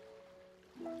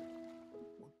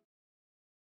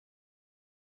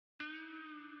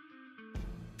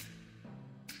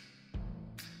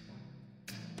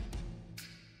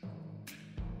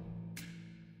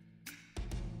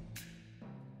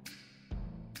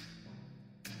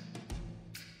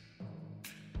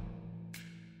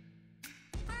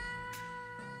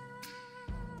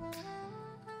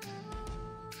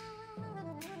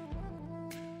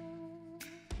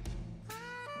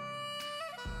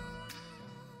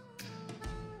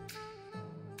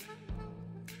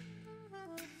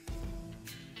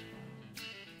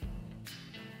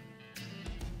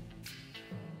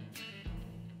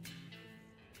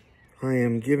 I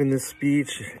am giving this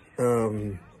speech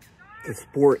to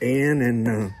support Anne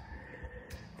and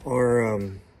our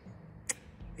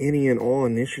any and all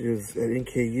initiatives at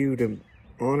NKU to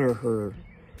honor her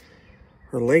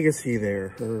legacy there,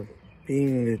 her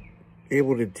being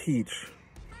able to teach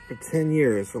for 10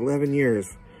 years, 11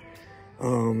 years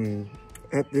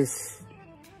at this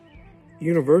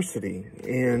university.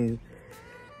 And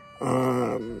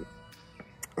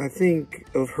I think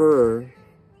of her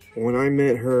when I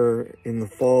met her in the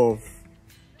fall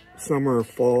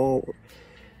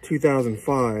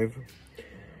 2005.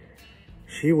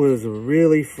 She was a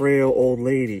really frail old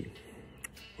lady.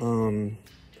 And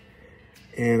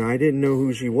I didn't know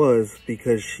who she was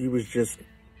because she was just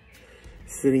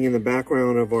sitting in the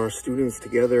background of our Students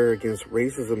Together Against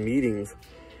Racism meetings.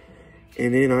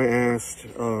 And then I asked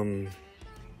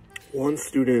one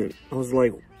student, I was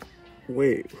like,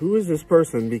 wait, who is this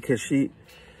person? Because she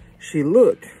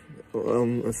looked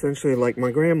essentially like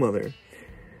my grandmother.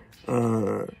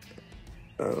 My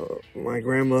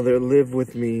grandmother lived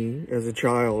with me as a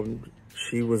child.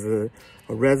 She was a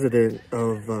resident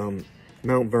of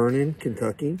Mount Vernon,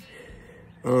 Kentucky.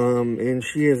 And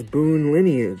she has Boone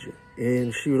lineage.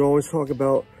 And she would always talk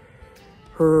about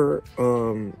her,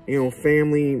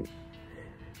 family,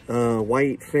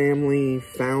 white family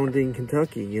founding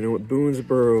Kentucky, at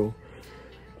Boonesboro.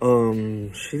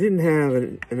 She didn't have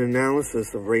an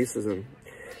analysis of racism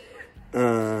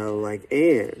like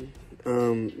Anne,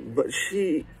 but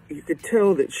you could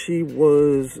tell that she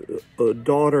was a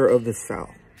daughter of the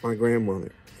South, my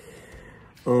grandmother.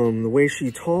 The way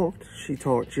she talked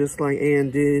just like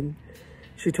Anne did.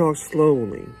 She talked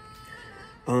slowly.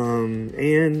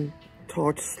 Anne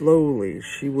talked slowly.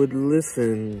 She would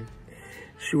listen.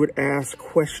 She would ask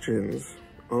questions.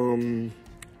 And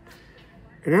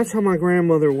that's how my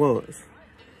grandmother was.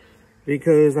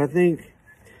 Because I think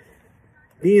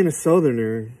being a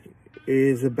Southerner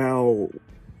is about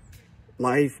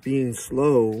life being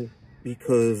slow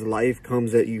because life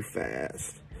comes at you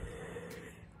fast.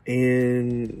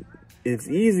 And it's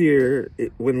easier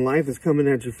when life is coming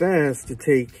at you fast to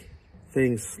take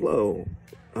things slow.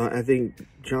 I think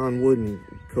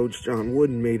Coach John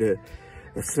Wooden made a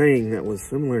saying that was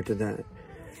similar to that.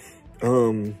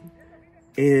 And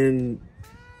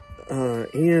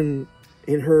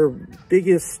in her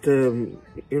biggest,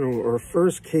 her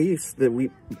first case that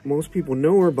most people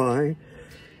know her by,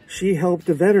 she helped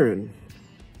a veteran.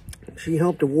 She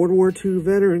helped a World War II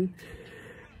veteran,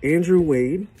 Andrew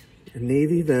Wade, a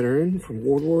Navy veteran from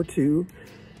World War II,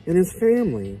 and his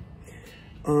family,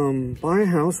 buy a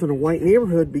house in a white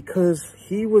neighborhood because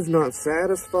he was not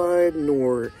satisfied,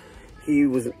 nor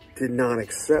did not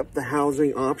accept the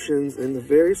housing options in the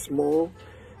very small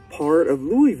part of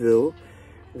Louisville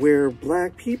where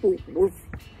black people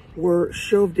were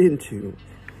shoved into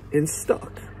and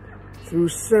stuck through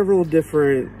several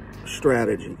different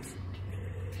strategies.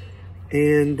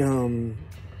 And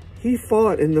he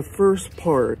fought in the first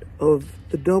part of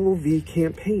the Double V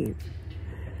campaign,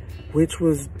 which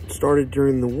was started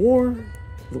during the World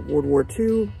War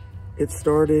II. It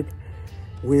started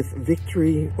with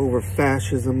victory over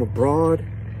fascism abroad.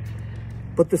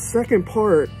 But the second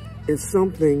part is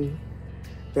something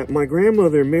that my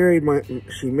grandmother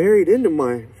she married into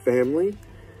my family.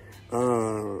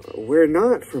 We're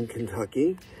not from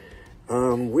Kentucky.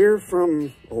 We're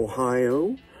from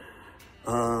Ohio,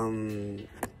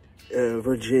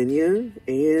 Virginia,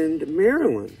 and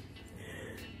Maryland.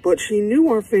 But she knew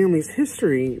our family's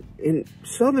history, and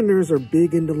Southerners are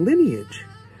big into lineage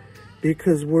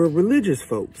because we're religious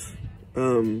folks.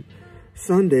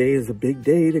 Sunday is a big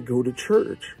day to go to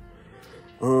church.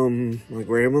 My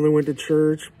grandmother went to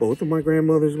church. Both of my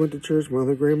grandmothers went to church. My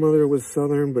other grandmother was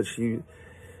Southern, but she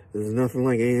was nothing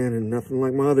like Ann and nothing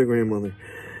like my other grandmother.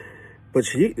 But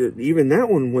even that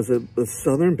one was a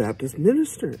Southern Baptist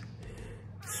minister.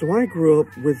 So I grew up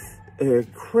with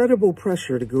incredible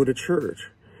pressure to go to church.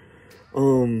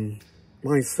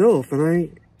 Myself,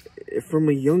 and from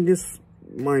my youngest,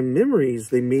 my memories,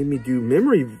 they made me do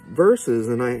memory verses,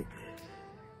 and I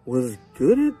was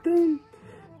good at them.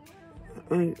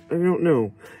 I don't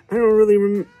know. I don't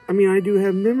really I do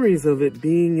have memories of it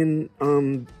being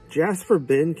in Jasper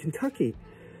Bend, Kentucky,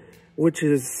 which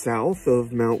is south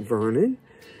of Mount Vernon,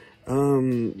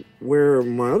 where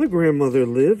my other grandmother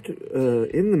lived,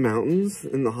 in the mountains,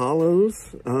 in the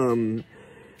hollows, and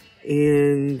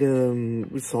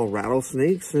we saw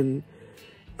rattlesnakes, and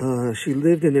she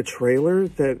lived in a trailer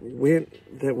that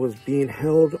was being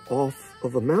held off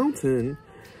of a mountain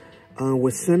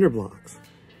with cinder blocks.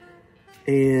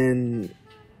 And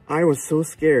I was so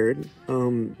scared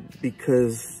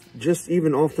because just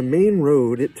even off the main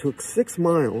road, it took 6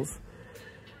 miles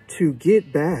to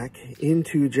get back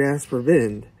into Jasper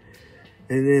Bend.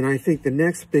 And then I think the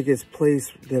next biggest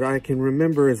place that I can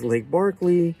remember is Lake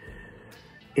Barkley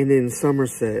and in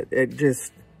Somerset.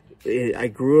 I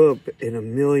grew up in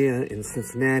Amelia, in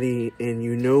Cincinnati, and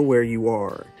you know where you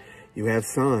are. You have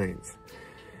signs.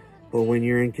 But when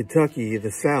you're in Kentucky,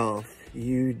 the South,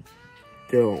 you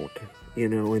don't,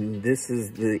 and this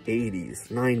is the 80s,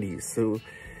 90s, so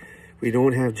we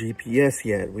don't have GPS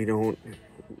yet.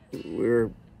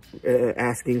 We're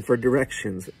asking for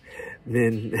directions.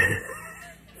 Men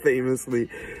famously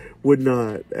would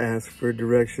not ask for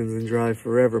directions and drive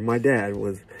forever. My dad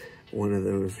was one of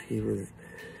those. He was,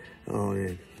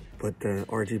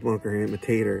 Archie Bunker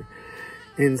imitator.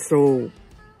 And so,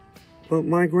 but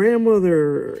my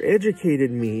grandmother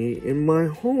educated me in my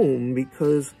home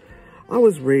because I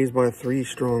was raised by 3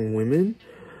 strong women,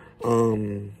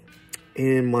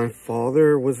 and my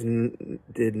father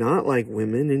did not like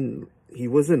women, and he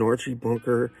was an Archie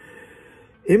Bunker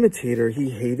imitator.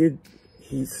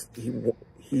 He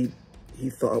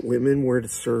thought women were to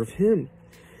serve him,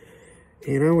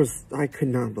 and I could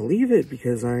not believe it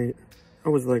because I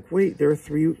was like, wait, there are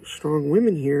 3 strong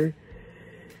women here,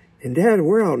 and Dad,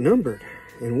 we're outnumbered,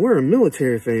 and we're a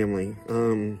military family.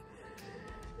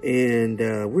 And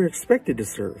we're expected to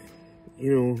serve,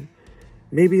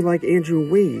 maybe like Andrew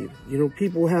Wade.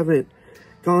 People haven't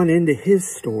gone into his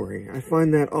story. I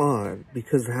find that odd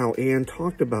because of how Ann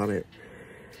talked about it.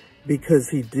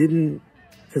 Because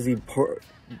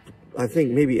I think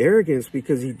maybe arrogance,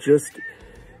 because he just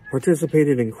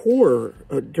participated in Corps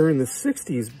during the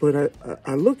 60s. But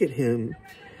I look at him,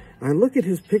 I look at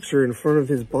his picture in front of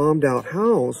his bombed out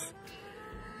house,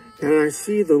 and I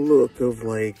see the look of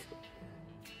like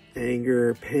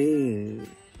anger, pain,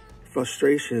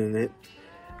 frustration at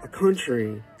a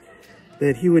country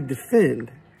that he would defend.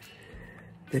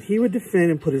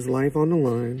 And put his life on the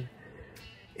line.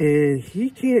 And he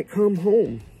can't come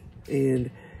home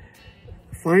and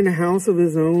find a house of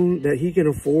his own that he can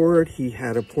afford. He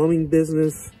had a plumbing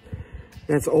business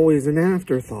that's always an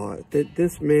afterthought, that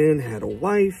this man had a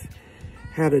wife,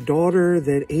 had a daughter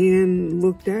that Anne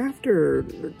looked after,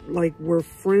 like were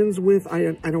friends with,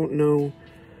 I don't know,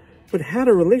 but had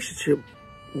a relationship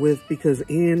with because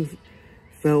Anne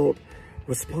felt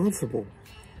responsible.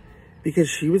 Because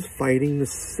she was fighting the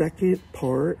second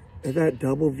part of that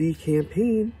Double V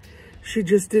campaign. She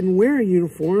just didn't wear a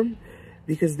uniform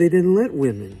because they didn't let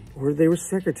women, or they were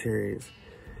secretaries.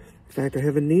 In fact, I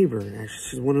have a neighbor, actually,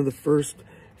 she's one of the first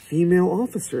female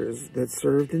officers that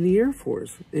served in the Air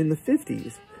Force in the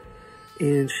 50s.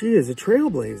 And she is a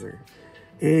trailblazer.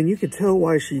 And you could tell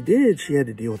why she did. She had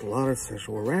to deal with a lot of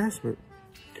sexual harassment.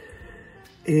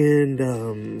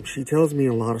 And she tells me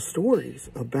a lot of stories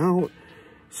about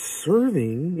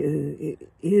serving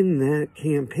in that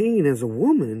campaign as a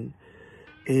woman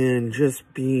and just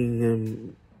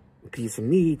being a piece of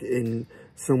meat and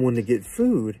someone to get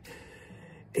food.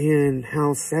 And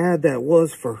how sad that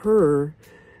was for her,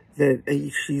 that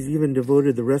she's even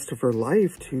devoted the rest of her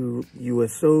life to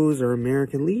USOs or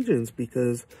American Legions,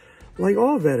 because like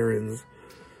all veterans,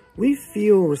 we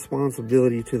feel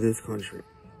responsibility to this country.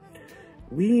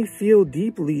 We feel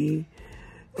deeply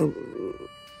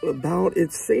about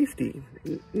its safety,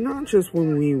 not just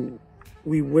when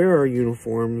we wear our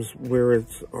uniforms where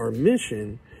it's our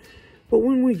mission, but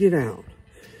when we get out.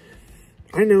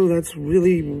 I know that's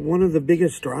really one of the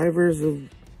biggest drivers of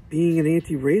being an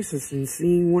anti-racist, and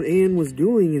seeing what Anne was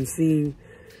doing and seeing,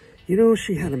 you know,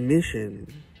 she had a mission.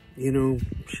 You know,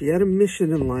 she had a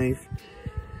mission in life.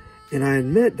 And I had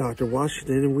met Dr.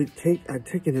 Washington, and I'd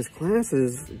taken his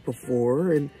classes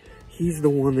before, and he's the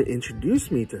one that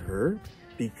introduced me to her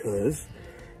because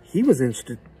he was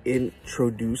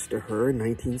introduced to her in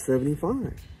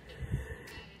 1975.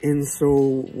 And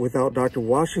so without Dr.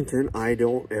 Washington, I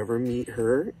don't ever meet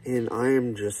her, and I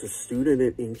am just a student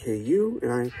at NKU,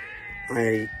 and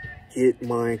I get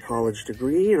my college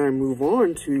degree, and I move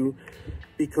on to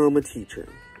become a teacher.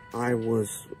 I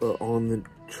was on the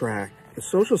track, the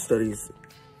social studies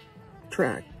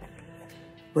track,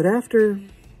 but after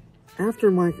I took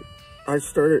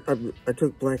a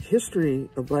Black History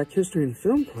and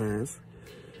Film class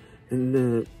in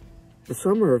the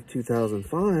summer of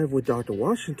 2005 with Dr.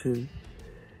 Washington.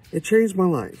 It changed my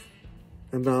life.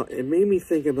 It made me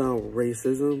think about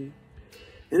racism,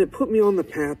 and it put me on the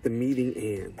path to meeting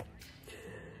Anne.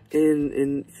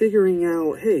 And figuring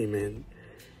out, hey man,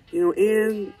 you know,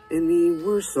 Anne and me,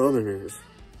 we're Southerners.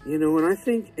 You know, and I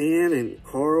think Anne and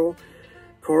Carl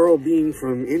being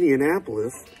from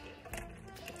Indianapolis,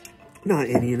 not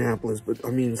Indianapolis, but I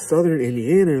mean Southern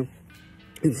Indiana,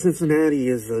 and Cincinnati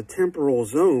is a temporal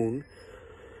zone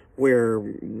where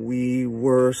we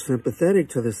were sympathetic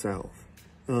to the South.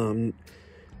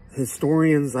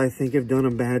 Historians, I think, have done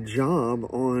a bad job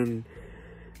on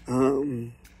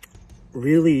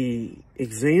really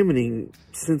examining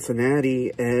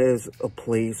Cincinnati as a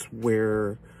place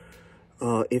where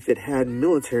if it had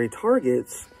military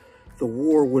targets, the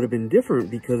war would have been different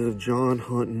because of John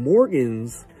Hunt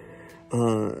Morgan's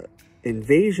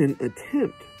invasion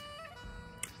attempt.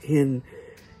 And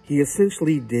he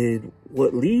essentially did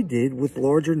what Lee did with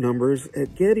larger numbers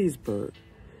at Gettysburg.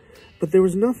 But there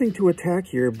was nothing to attack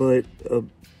here but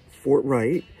Fort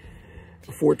Wright,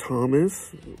 Fort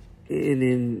Thomas, and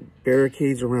in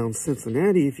barricades around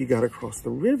Cincinnati if you got across the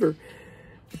river.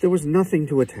 But there was nothing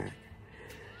to attack.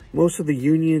 Most of the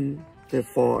Union that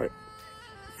fought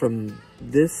from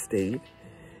this state,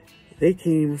 they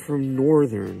came from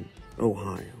northern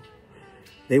Ohio.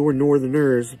 They were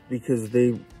Northerners because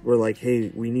they were like,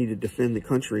 hey, we need to defend the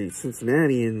country.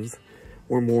 Cincinnatians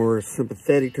were more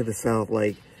sympathetic to the South,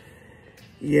 like,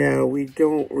 yeah, we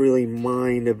don't really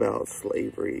mind about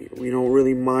slavery. We don't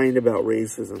really mind about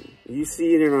racism. You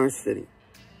see it in our city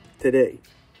today.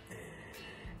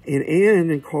 And Anne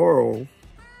and Carl,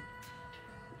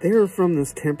 they are from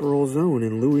this temporal zone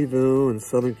in Louisville and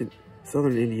southern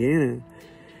Indiana,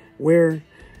 where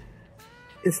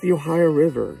it's the Ohio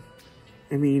River.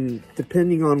 I mean,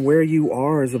 depending on where you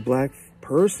are as a black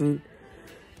person,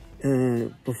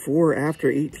 before or after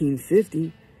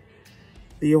 1850,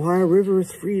 the Ohio River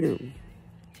is freedom,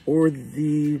 or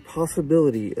the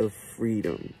possibility of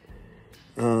freedom.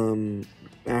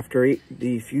 After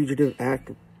the Fugitive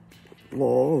Act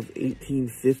law of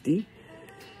 1850,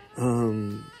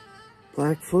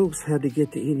 black folks had to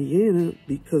get to Indiana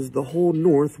because the whole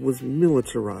North was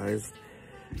militarized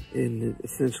and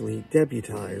essentially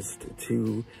deputized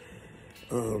to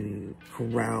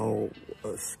corral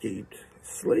escaped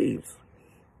slaves.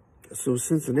 So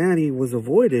Cincinnati was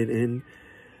avoided, and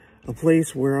a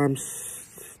place where I'm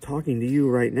talking to you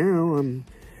right now, I'm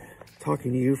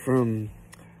talking to you from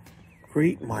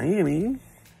Great Miami.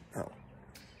 Oh,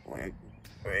 wait.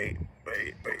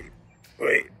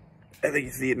 I think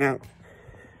you see it now.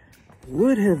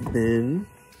 Would have been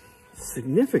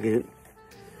significant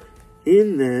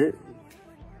in that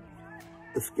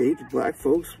escaped black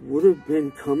folks would have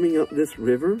been coming up this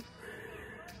river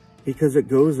because it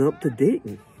goes up to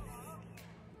Dayton.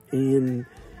 And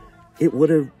it would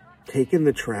have taken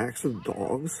the tracks of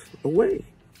dogs away.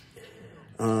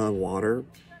 Water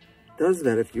does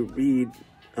that. If you read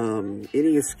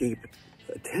any escape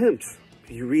attempts,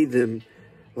 if you read them,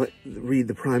 read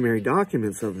the primary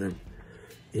documents of them,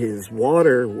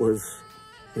 water was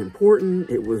important.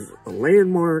 It was a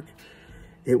landmark.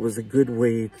 It was a good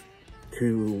way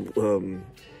to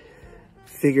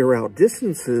figure out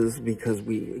distances, because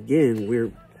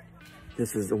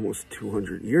this is almost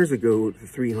 200 years ago,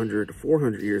 300 to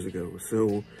 400 years ago.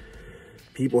 So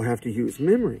people have to use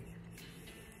memory.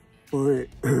 But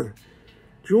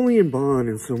Julian Bond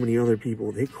and so many other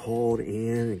people, they called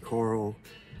Anne and Carl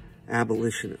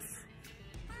abolitionists.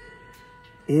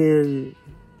 And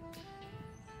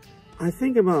I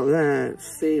think about that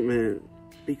statement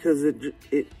because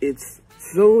it's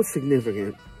so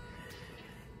significant,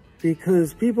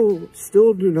 because people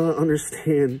still do not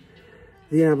understand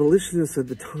the abolitionists at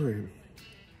the time,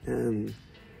 and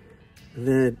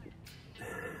that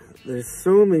there's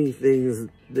so many things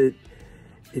that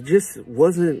it just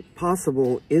wasn't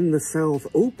possible in the South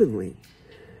openly.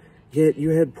 Yet you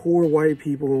had poor white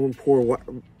people and poor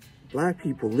black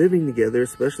people living together,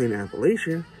 especially in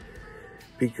Appalachia,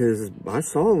 because I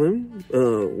saw them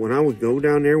when I would go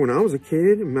down there when I was a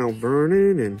kid, in Mount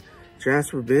Vernon and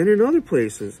Jasper Bend and other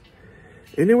places.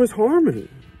 And there was harmony,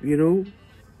 you know.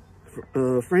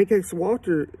 Frank X.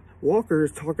 Walker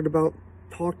is talked about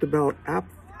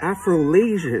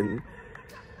Afro-Asian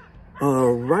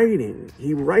writing.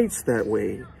 He writes that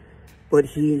way, but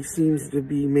he seems to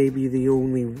be maybe the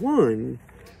only one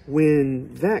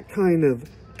when those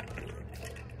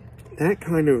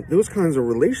kinds of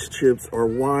relationships are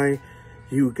why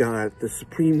you got the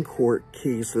Supreme Court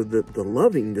case of the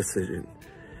Loving decision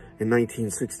in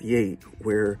 1968,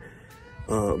 where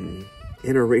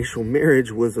interracial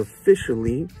marriage was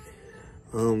officially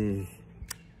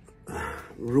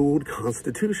ruled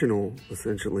constitutional,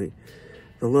 essentially.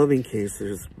 The Loving case,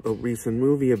 there's a recent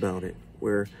movie about it,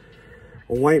 where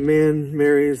a white man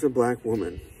marries a black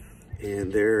woman,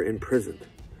 and they're imprisoned.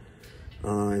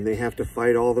 And they have to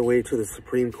fight all the way to the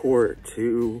Supreme Court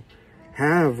to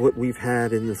have what we've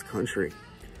had in this country.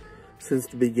 Since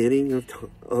the beginning of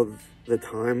the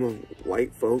time of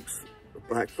white folks,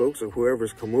 black folks, or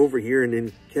whoever's come over here and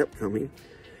then kept coming,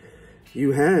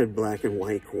 you had black and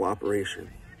white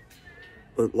cooperation.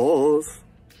 But laws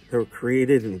that were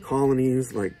created in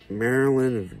colonies like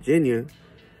Maryland and Virginia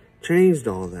changed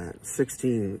all that,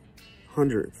 1600s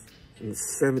and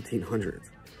 1700s,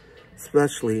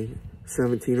 especially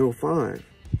 1705.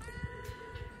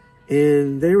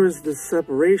 And there is this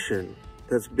separation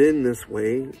that's been this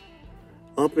way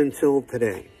up until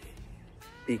today,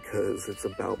 because it's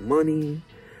about money,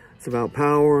 it's about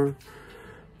power,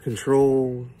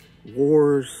 control,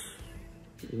 wars,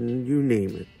 you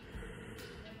name it.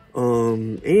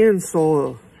 Anne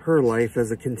saw her life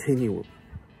as a continuum,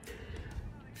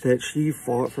 that she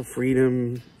fought for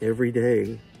freedom every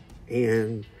day,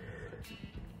 and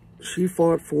she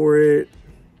fought for it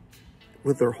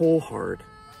with her whole heart.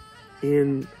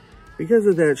 And because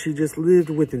of that, she just lived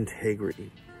with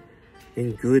integrity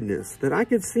and goodness that I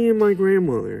could see in my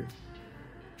grandmother.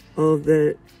 Of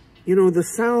that, you know, the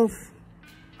South,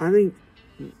 I think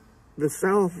the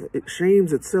South, it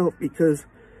shames itself because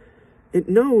it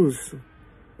knows,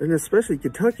 and especially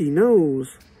Kentucky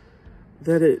knows,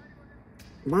 that it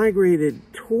migrated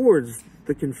towards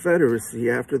the Confederacy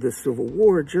after the Civil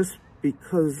War just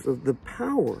because of the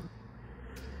power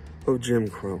of Jim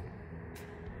Crow.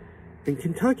 And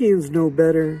Kentuckians know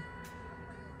better,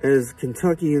 as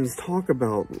Kentuckians talk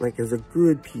about, like, as a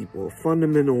good people,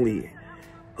 fundamentally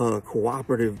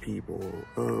cooperative people,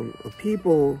 a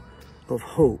people of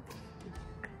hope,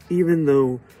 even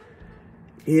though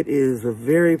it is a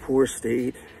very poor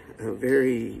state, a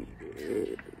very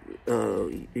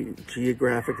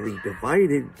geographically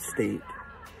divided state,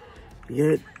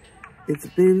 yet it's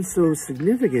been so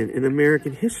significant in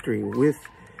American history with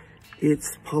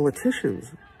its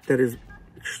politicians that is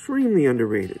extremely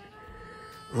underrated,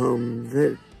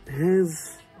 that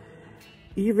has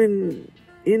even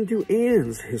into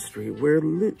Anne's history, where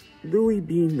Louis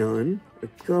B. Nunn, a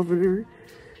governor,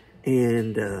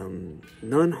 and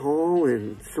Nunn Hall,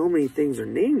 and so many things are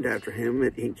named after him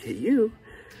at NKU,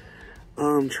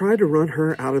 tried to run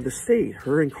her out of the state,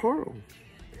 her and Carl.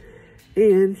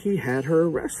 And he had her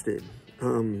arrested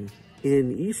in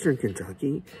eastern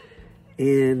Kentucky,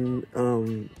 and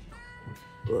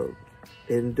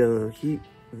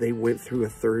they went through a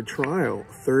third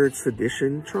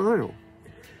sedition trial.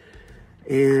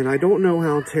 And I don't know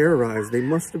how terrorized they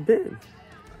must have been,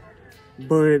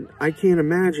 but I can't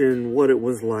imagine what it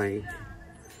was like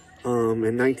in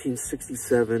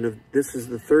 1967. This is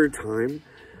the third time.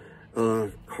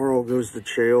 Carl goes to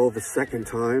jail the second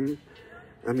time.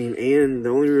 I mean, Anne, the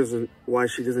only reason why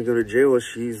she doesn't go to jail is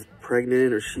she's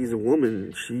pregnant or she's a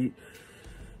woman. She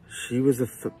was a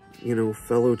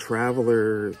fellow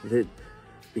traveler that,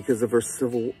 because of her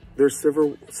civil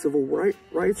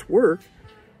rights work,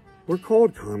 were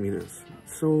called communists.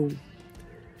 So,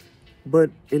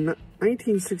 but in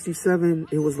 1967,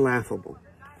 it was laughable.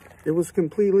 It was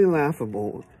completely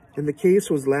laughable, and the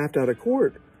case was laughed out of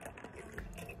court.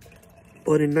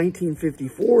 But in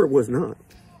 1954, it was not.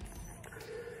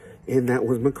 And that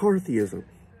was McCarthyism.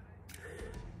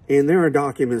 And there are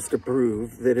documents to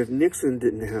prove that if Nixon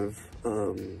didn't have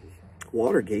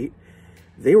Watergate,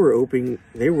 they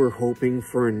were hoping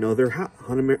for another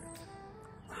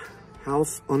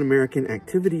House Un-American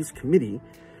Activities Committee,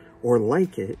 or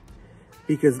like it,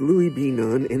 because Louis B.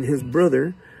 Nunn and his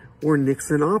brother were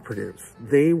Nixon operatives.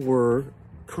 They were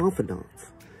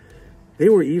confidants. They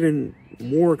were even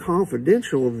more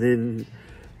confidential than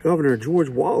Governor George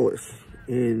Wallace,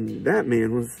 and that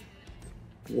man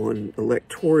won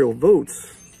electoral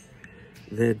votes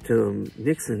that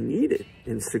Nixon needed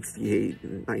in 68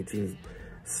 and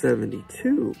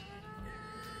 1972.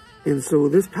 And so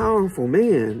this powerful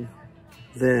man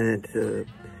that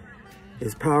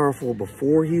is powerful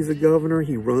before he's a governor,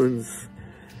 he runs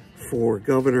for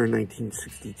governor in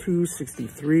 1962,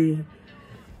 63,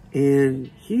 and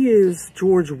he is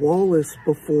George Wallace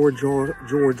before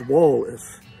George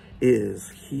Wallace is.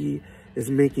 He is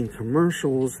making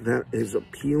commercials that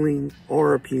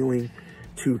are appealing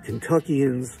to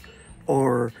Kentuckians,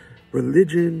 our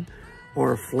religion,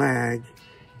 our flag,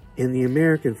 and the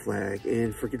American flag.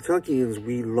 And for Kentuckians,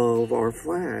 we love our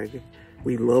flag.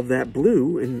 We love that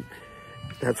blue, and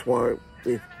that's why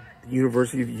the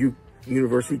University of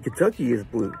Kentucky is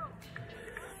blue.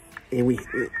 And we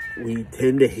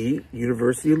tend to hate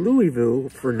University of Louisville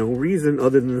for no reason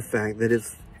other than the fact that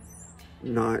it's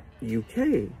not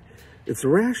UK. It's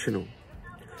irrational.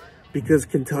 Because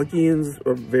Kentuckians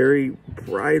are very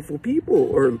prideful people,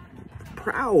 or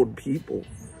proud people.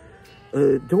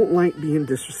 Don't like being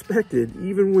disrespected,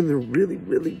 even when they're really,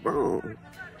 really wrong.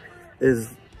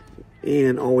 As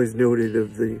Anne always noted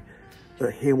of the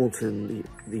Hamilton,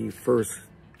 the first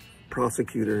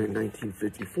prosecutor in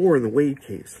 1954 in the Wade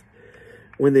case,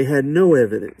 when they had no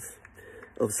evidence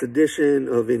of sedition,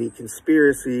 of any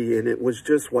conspiracy, and it was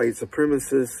just white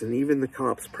supremacists, and even the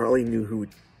cops probably knew who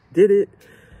did it,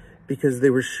 because they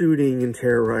were shooting and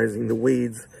terrorizing the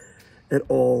Wades at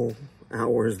all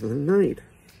hours of the night.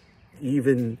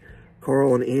 Even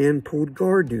Carl and Ann pulled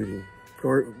guard duty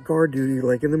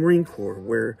like in the Marine Corps,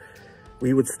 where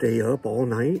we would stay up all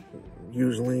night,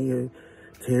 usually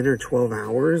 10 or 12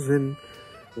 hours, and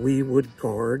we would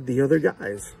guard the other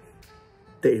guys.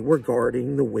 They were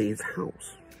guarding the Wade's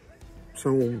house.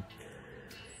 So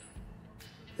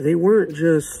they weren't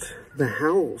just the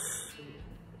house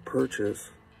purchase.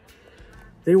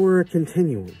 They were a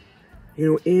continuum.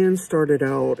 Anne started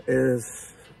out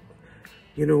as,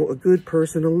 a good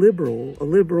person, a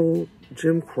liberal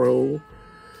Jim Crow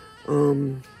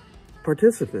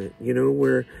participant,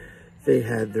 where they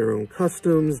had their own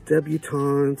customs,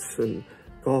 debutantes, and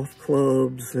golf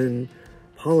clubs, and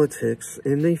politics,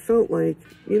 and they felt like,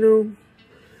 there's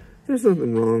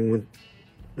nothing wrong with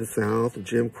the South,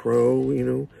 Jim Crow,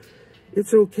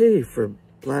 it's okay for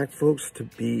black folks to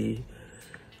be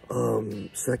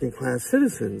second-class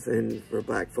citizens, and for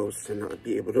black folks to not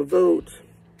be able to vote,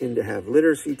 and to have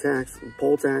literacy tax,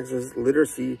 poll taxes,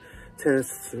 literacy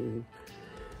tests, and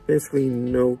basically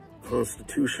no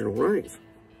constitutional rights.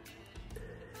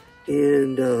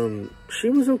 And she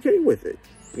was okay with it,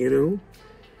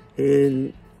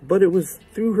 but it was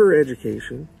through her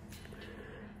education,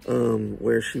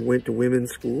 where she went to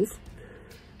women's schools,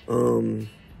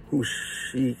 who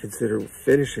she considered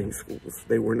finishing schools.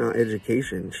 They were not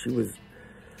education.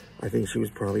 I think she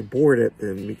was probably bored at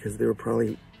them, because they were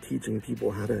probably teaching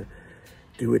people how to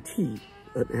do an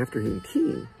afternoon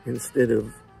tea, instead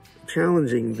of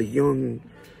challenging the young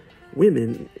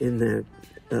women in that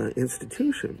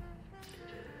institution.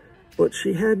 But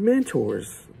she had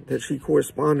mentors that she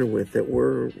corresponded with that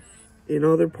were in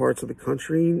other parts of the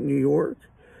country, New York.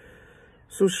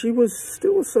 So she was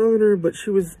still a Southerner, but she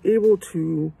was able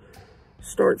to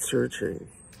start searching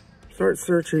starts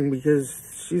searching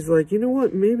because she's like, you know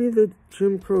what, maybe the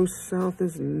Jim Crow South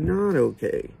is not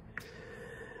okay.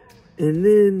 And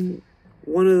then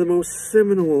one of the most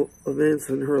seminal events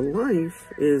in her life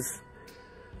is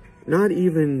not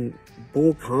even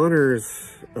Bull Connor's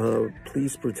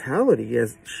police brutality,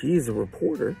 as she's a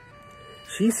reporter.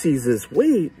 She sees this,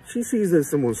 she sees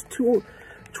this almost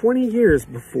 20 years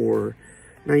before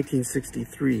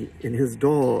 1963, and his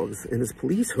dogs and his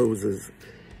police hoses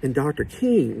and Dr.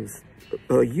 King's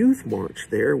youth march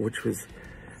there, which was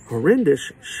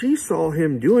horrendous. She saw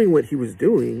him doing what he was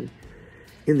doing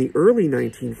in the early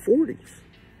 1940s.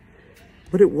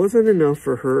 But it wasn't enough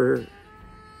for her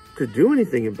to do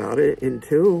anything about it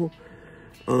until,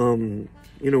 you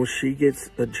know, she gets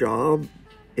a job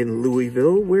in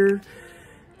Louisville where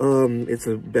it's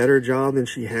a better job than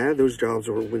she had. Those jobs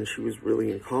were when she was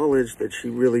really in college that she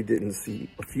really didn't see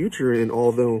a future in,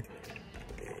 although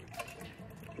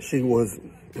she was,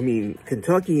 I mean,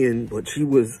 Kentuckian, but she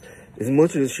was, as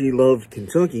much as she loved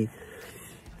Kentucky,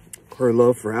 her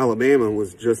love for Alabama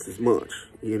was just as much.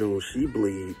 You know, she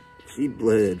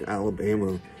bled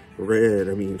Alabama red.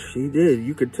 I mean, she did.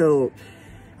 You could tell.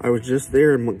 I was just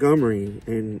there in Montgomery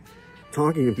and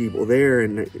talking to people there,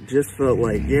 and it just felt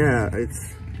like, yeah,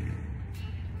 it's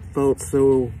felt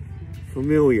so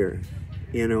familiar.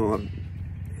 You know, I've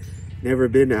never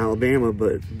been to Alabama,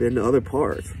 but been to other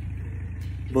parts.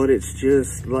 But it's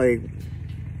just like,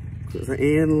 because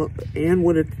Ann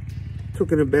would have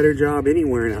taken a better job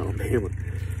anywhere in Alabama.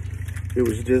 It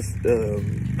was just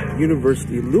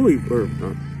University of Louisville,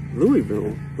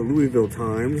 the Louisville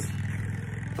Times,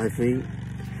 I think,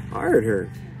 hired her.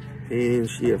 And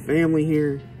she had family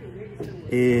here,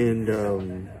 and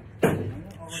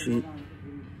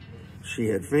she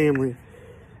had family,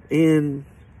 and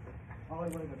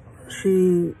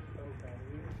she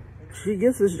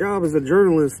gets this job as a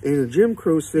journalist in a Jim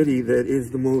Crow city that is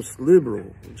the most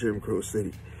liberal Jim Crow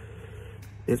city.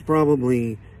 It's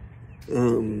probably,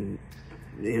 you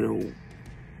know,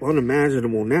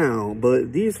 unimaginable now,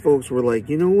 but these folks were like,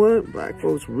 you know what, black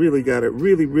folks really got it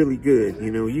really, really good.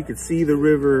 You know, you could see the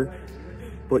river,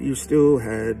 but you still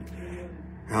had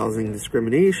housing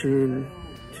discrimination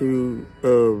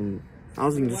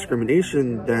housing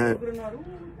discrimination that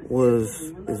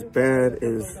was as bad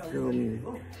as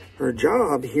her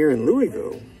job here in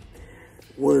Louisville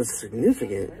was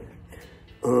significant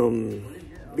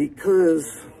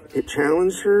because it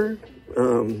challenged her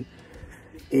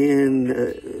in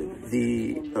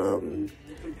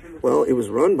well, it was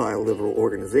run by a liberal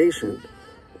organization,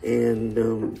 and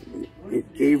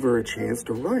it gave her a chance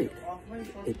to write.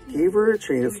 It gave her a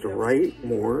chance to write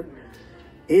more,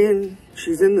 and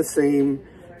she's in the same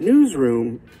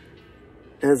newsroom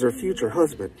as her future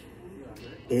husband,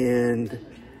 and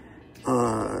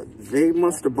they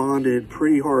must have bonded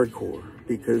pretty hardcore,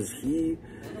 because meeting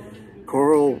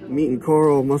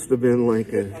Carl must have been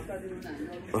like a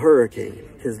hurricane,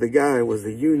 because the guy was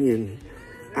a union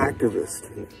activist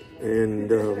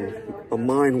and a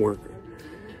mine worker.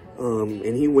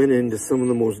 And he went into some of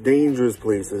the most dangerous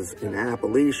places in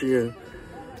Appalachia,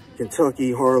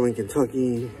 Kentucky, Harlan,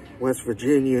 Kentucky, West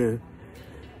Virginia.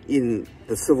 In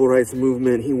the civil rights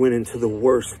movement, he went into the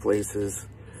worst places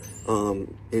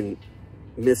in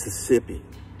Mississippi.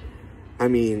 I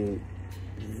mean,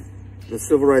 the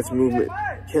civil rights movement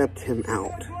kept him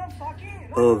out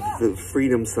of the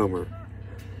Freedom Summer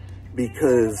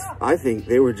because I think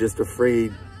they were just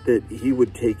afraid that he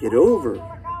would take it over,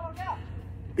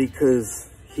 because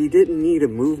he didn't need a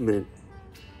movement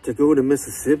to go to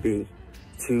Mississippi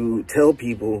to tell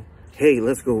people, hey,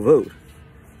 let's go vote.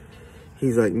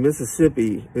 He's like,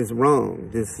 Mississippi is wrong.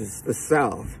 This is the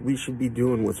South. We should be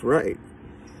doing what's right.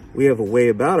 We have a way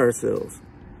about ourselves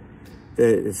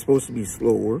that is supposed to be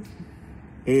slower,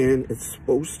 and it's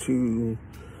supposed to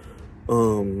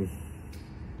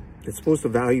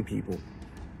value people.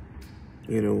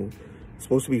 You know, it's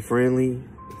supposed to be friendly.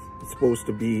 It's supposed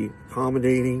to be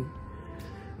accommodating.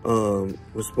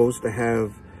 We're supposed to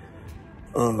have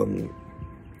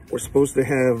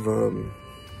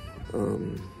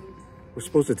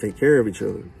take care of each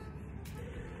other,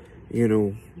 you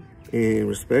know, and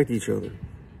respect each other,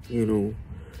 you know.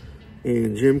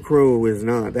 And Jim Crow is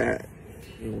not that.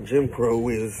 You know, Jim Crow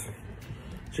is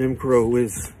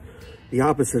the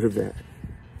opposite of that.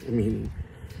 I mean,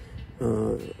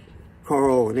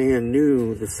 Carl and Ann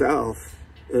knew the South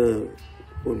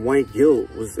when white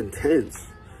guilt was intense,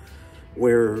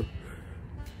 where,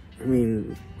 I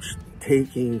mean,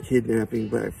 kidnapping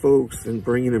black folks and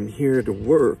bringing them here to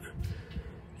work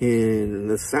in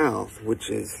the South, which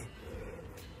has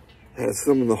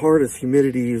some of the hardest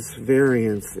humidities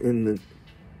variants in the,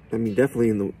 I mean, definitely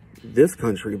in this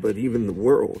country, but even the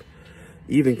world.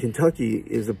 Even Kentucky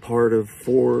is a part of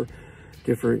 4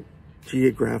 different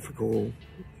geographical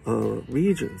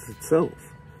regions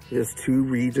itself. It has 2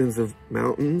 regions of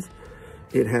mountains.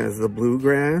 It has the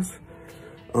bluegrass,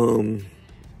 and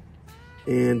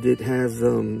it has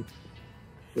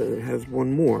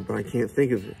one more, but I can't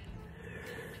think of it.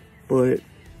 But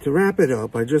to wrap it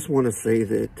up, I just want to say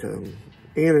that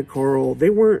Anne and Carl, they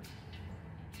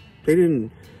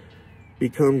didn't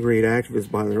become great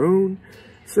activists by their own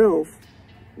self.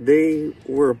 They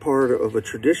were a part of a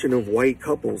tradition of white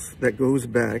couples that goes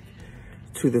back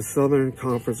to the Southern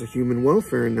Conference of Human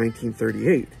Welfare in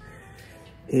 1938.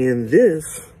 And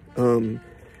this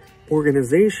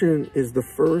organization is the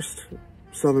first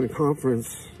Southern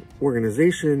Conference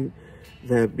organization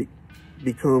that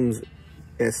becomes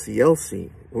SCLC,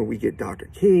 where we get Dr.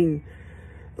 King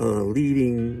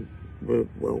leading.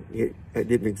 Well, it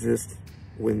didn't exist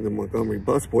when the Montgomery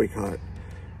bus boycott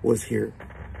was here,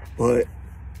 but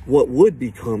what would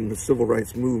become the civil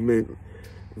rights movement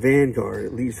vanguard,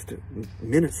 at least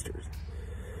ministers.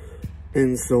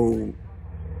 And so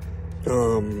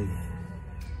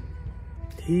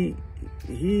he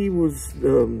was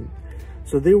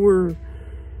so they were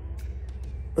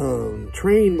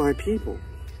trained by people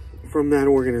from that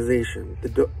organization,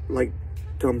 like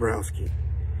Dombrowski,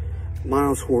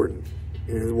 Miles Horton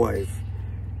and his wife,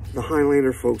 the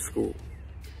Highlander Folk School.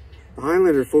 The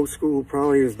Highlander Folk School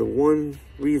probably is the one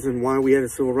reason why we had a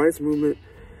civil rights movement,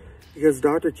 because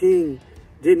Dr. King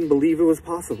didn't believe it was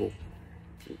possible.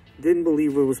 Didn't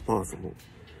believe it was possible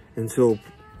until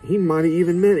he might have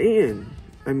even met Anne,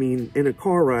 in a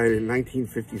car ride in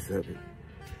 1957.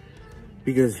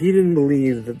 Because he didn't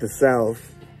believe that the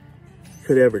South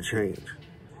could ever change.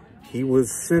 He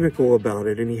was cynical about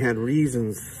it, and he had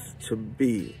reasons to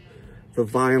be. The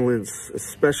violence,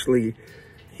 especially,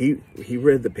 he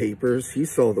read the papers, he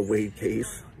saw the Wade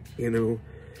case, and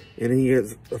he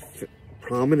has a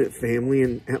prominent family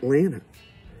in Atlanta.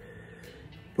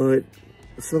 But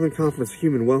the Southern Conference of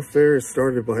Human Welfare is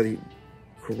started by the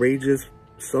courageous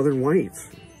Southern whites,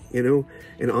 and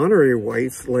honorary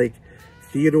whites like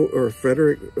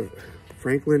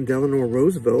Franklin Delano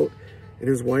Roosevelt and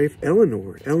his wife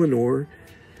Eleanor. Eleanor,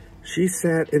 she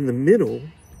sat in the middle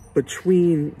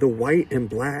between the white and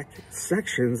black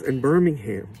sections in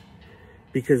Birmingham,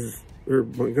 or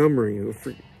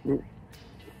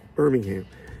Birmingham.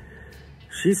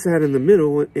 She sat in the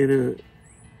middle in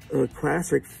a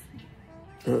classic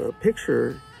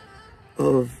picture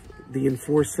of the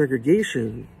enforced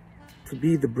segregation to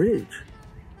be the bridge.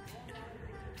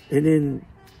 And then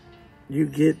you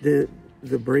get the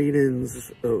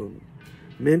Bradens,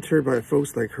 mentored by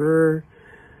folks like her,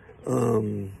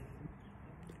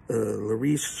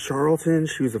 Larice Charlton,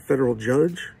 she was a federal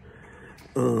judge,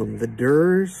 the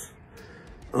Durrs,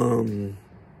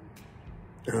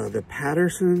 the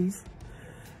Pattersons.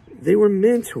 They were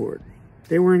mentored,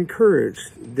 they were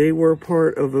encouraged, they were a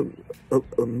part of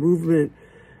a movement,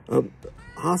 a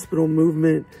hospital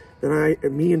movement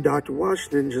that me and Dr.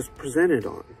 Washington just presented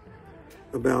on,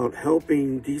 about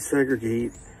helping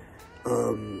desegregate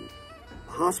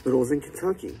hospitals in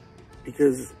Kentucky,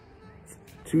 because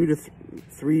 2 to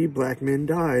 3 black men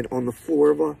died on the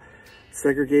floor of a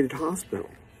segregated hospital.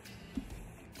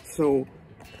 So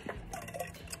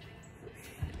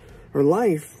her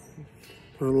life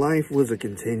was a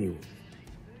continuum.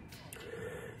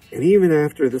 And even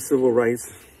after the civil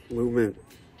rights movement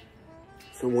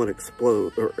somewhat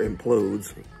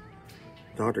implodes,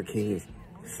 Dr. King is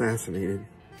assassinated,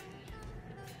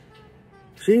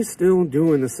 she's still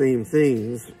doing the same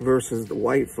things versus the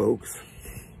white folks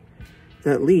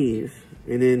that leave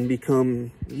and then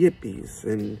become yippies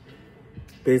and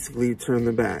basically turn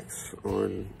their backs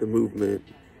on the movement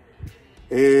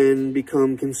and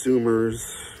become consumers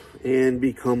and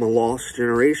become a lost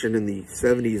generation in the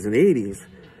 70s and 80s,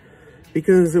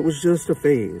 because it was just a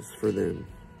phase for them.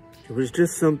 It was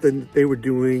just something that they were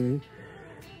doing.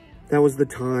 That was the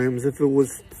times. If it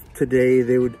was today,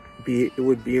 it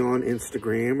would be on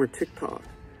Instagram or TikTok,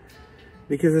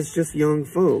 because it's just young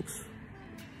folks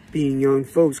being young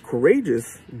folks,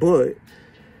 courageous, but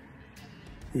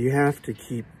you have to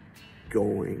keep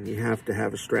going. You have to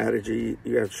have a strategy.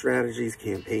 You have strategies,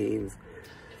 campaigns.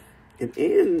 And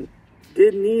Anne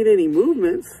didn't need any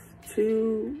movements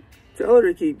to tell her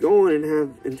to keep going and have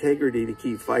integrity to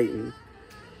keep fighting.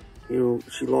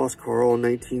 She lost Carl in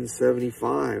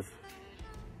 1975,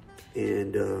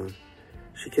 and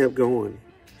she kept going.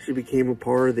 She became a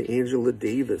part of the Angela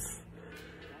Davis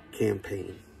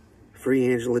campaign.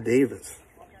 Free Angela Davis.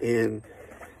 And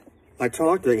I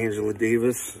talked to Angela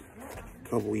Davis a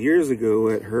couple years ago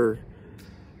at her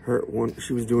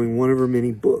she was doing one of her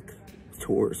many book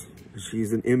tours.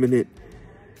 She's an eminent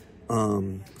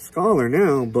scholar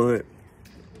now, but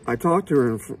I talked to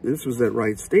her, and this was at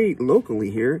Wright State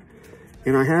locally here,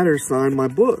 and I had her sign my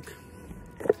book,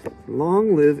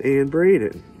 Long Live Anne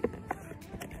Braden.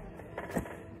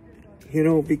 You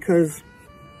know, because,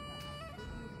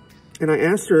 and I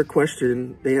asked her a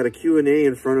question. They had a Q&A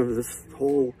in front of this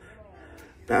whole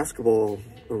basketball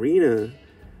arena.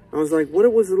 I was like, what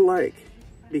was it like?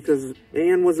 Because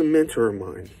Anne was a mentor of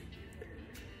mine.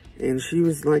 And she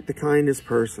was like the kindest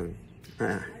person.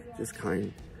 Just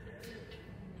kind.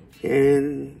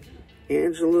 And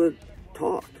Angela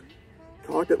talked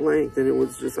at length, and it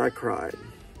was just, I cried.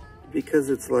 Because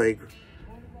it's like,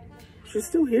 she's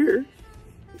still here.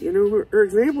 You know, her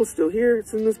example's still here.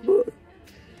 It's in this book.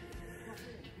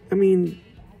 I mean,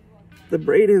 the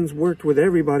Bradens worked with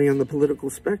everybody on the political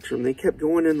spectrum. They kept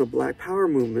going in the Black Power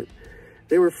movement.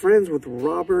 They were friends with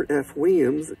Robert F.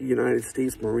 Williams, United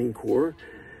States Marine Corps,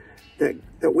 that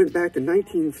went back to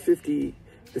 1950,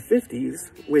 the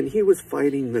 50s, when he was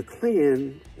fighting the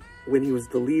Klan, when he was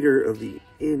the leader of the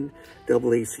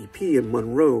NAACP in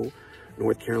Monroe,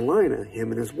 North Carolina,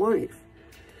 him and his wife.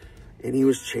 And he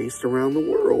was chased around the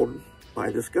world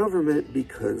by this government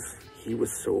because he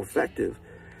was so effective.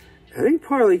 I think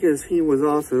partly because he was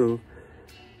also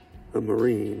a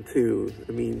Marine too.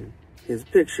 I mean, his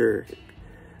picture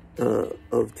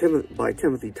by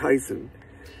Timothy Tyson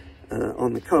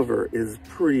on the cover is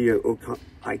pretty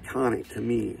iconic to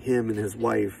me. Him and his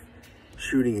wife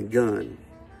shooting a gun,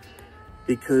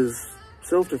 because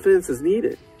self-defense is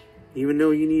needed, even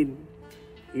though you need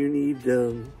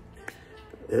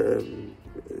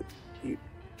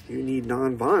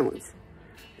non-violence.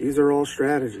 These are all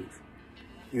strategies.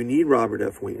 You need Robert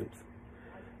F. Williams,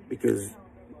 because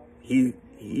he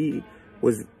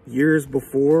was years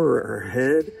before or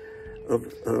ahead of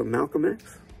Malcolm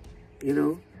X, you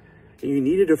know. And you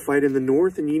needed to fight in the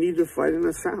North, and you needed to fight in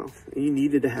the South. And you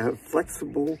needed to have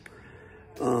flexible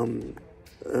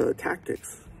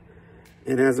tactics.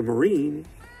 And as a Marine,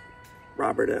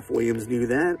 Robert F. Williams knew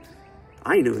that.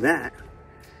 I knew that.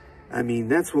 I mean,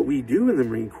 that's what we do in the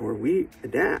Marine Corps. We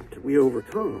adapt, we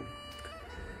overcome.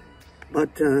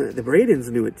 But the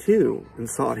Bradens knew it too, and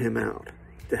sought him out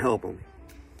to help him.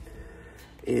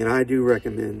 And I do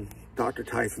recommend Dr.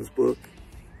 Tyson's book,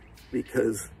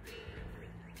 because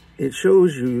it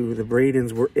shows you the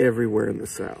Bradens were everywhere in the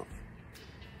South.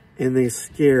 And they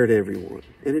scared everyone.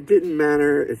 And it didn't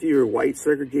matter if you were white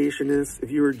segregationists,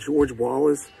 if you were George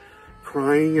Wallace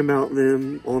crying about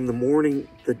them on the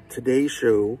Today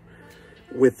Show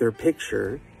with their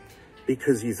picture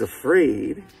because he's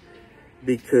afraid,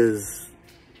 because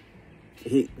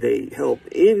they helped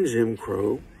end Jim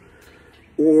Crow,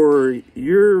 or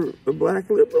you're a black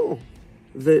liberal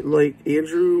that, like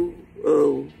Andrew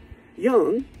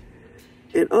Young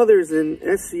and others in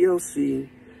SCLC,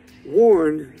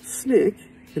 warned SNCC,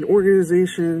 an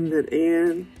organization that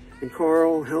Anne and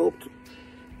Carl helped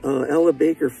Ella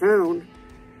Baker found.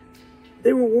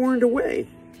 They were warned away.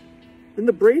 And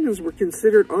the Bradens were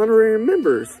considered honorary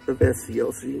members of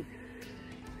SCLC.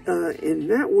 And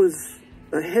that was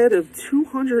ahead of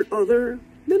 200 other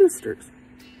ministers.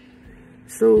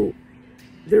 So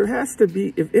there has to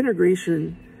be, if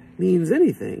integration means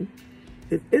anything,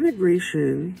 if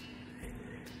integration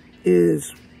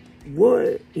is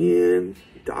what Ian,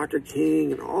 Dr.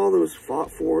 King, and all those fought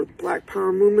for, the Black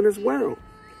Power movement as well.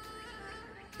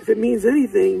 If it means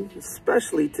anything,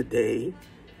 especially today,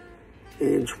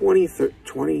 in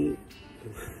 2013,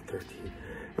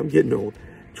 I'm getting old,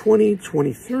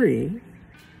 2023,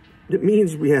 it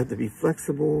means we have to be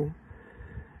flexible.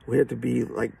 We have to be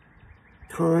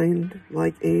kind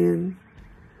like Anne.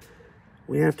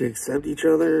 We have to accept each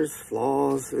other's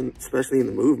flaws, and especially in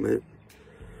the movement.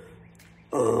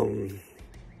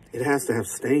 It has to have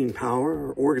staying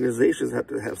power. Organizations have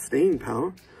to have staying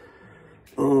power.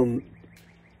 And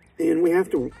we have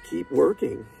to keep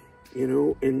working, you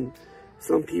know, and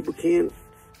some people can't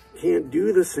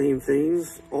do the same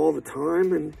things all the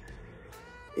time,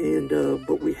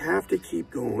 but we have to keep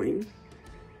going,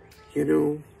 you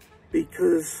know,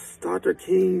 because Dr.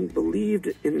 King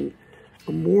believed in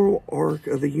a moral arc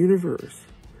of the universe.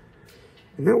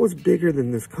 And that was bigger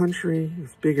than this country.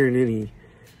 It's bigger than any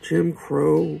Jim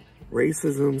Crow,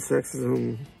 racism,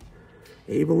 sexism,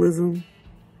 ableism,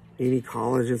 any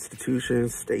college institution,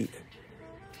 state,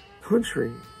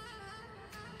 country.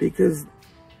 Because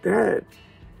that,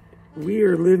 we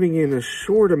are living in a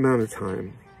short amount of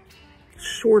time.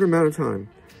 Someone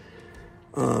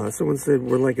said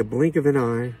we're like a blink of an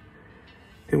eye,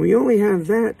 and we only have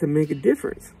that to make a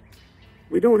difference.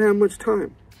 We don't have much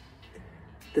time.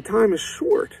 the time is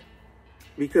short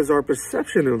because our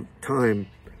perception of time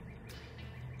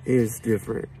is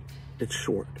different. It's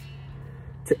short.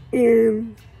 To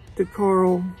Ann, to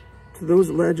Carl, to those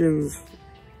legends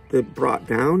that brought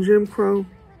down Jim Crow,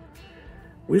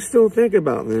 we still think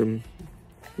about them.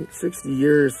 60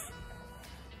 years,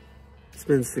 it's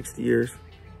been 60 years,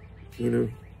 you know,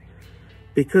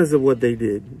 because of what they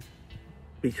did,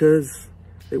 because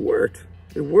it worked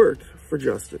for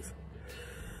justice,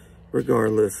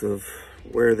 regardless of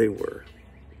where they were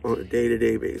on a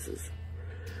day-to-day basis.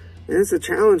 And it's a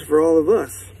challenge for all of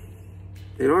us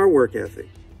in our work ethic,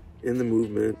 in the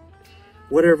movement,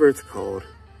 whatever it's called,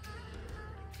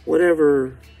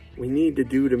 whatever we need to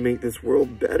do to make this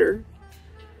world better,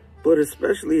 but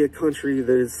especially a country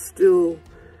that is still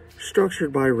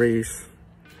structured by race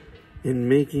and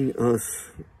making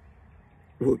us,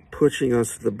 pushing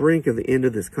us to the brink of the end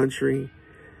of this country.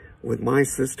 With my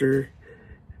sister,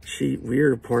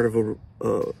 we're part of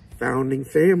a founding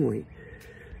family.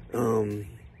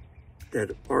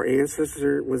 That our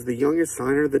ancestor was the youngest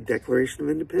signer of the Declaration of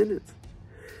Independence.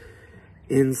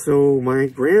 And so my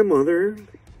grandmother,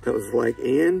 that was like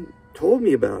Ann, told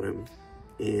me about him.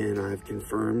 And I've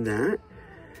confirmed that.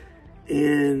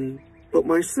 But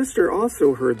my sister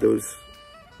also heard those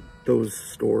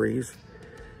stories.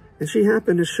 And she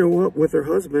happened to show up with her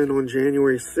husband on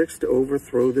January 6th to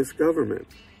overthrow this government.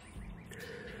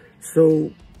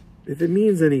 So if it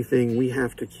means anything, we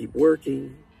have to keep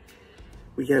working.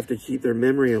 We have to keep their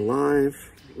memory alive.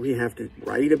 We have to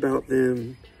write about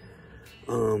them.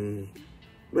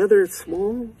 Whether it's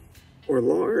small or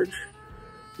large,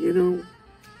 you know,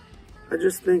 I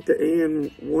just think that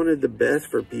Ann wanted the best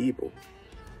for people.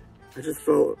 I just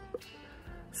felt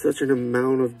such an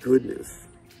amount of goodness.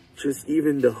 Just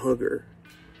even to hug her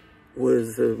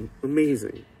was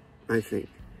amazing, I think.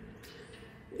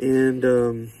 And,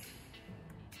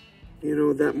 you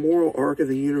know, that moral arc of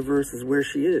the universe is where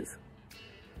she is.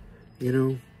 You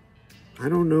know, I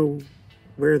don't know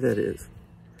where that is,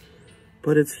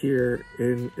 but it's here,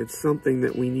 and it's something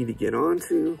that we need to get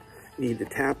onto, need to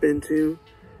tap into,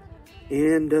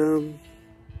 and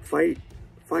fight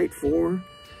for,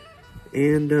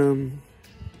 and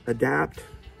adapt,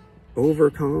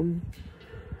 overcome,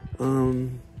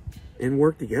 and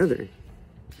work together.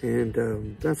 And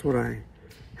that's what I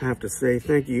have to say.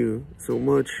 Thank you so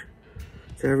much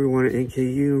to everyone at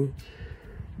NKU.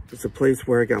 It's a place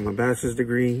where I got my bachelor's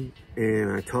degree, and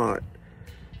I taught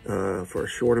for a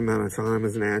short amount of time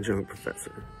as an adjunct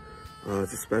professor.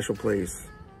 It's a special place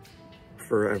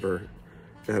forever.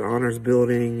 That honors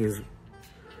building is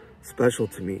special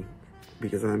to me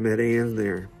because I met Ann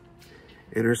there,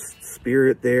 and her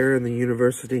spirit there in the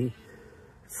university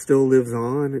still lives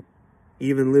on. It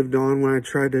even lived on when I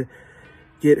tried to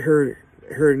get her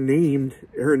name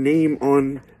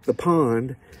on the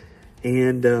pond.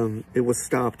 And it was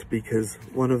stopped because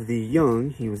one of the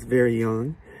he was very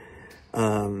young,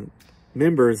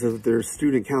 members of their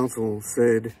student council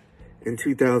said in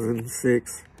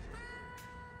 2006,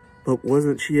 but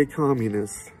wasn't she a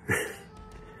communist?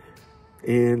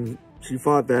 And she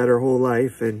fought that her whole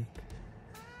life, and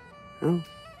well,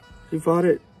 she fought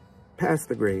it past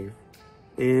the grave.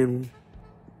 And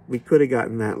we could have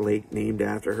gotten that lake named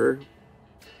after her,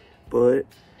 but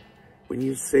when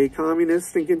you say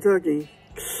communist in Kentucky,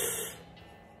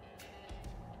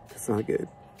 it's not good.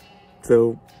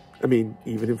 So, I mean,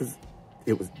 even if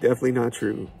it was definitely not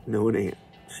true, knowing Ann,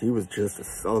 she was just a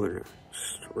Southerner,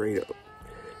 straight up.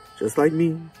 Just like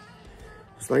me,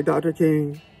 just like Dr.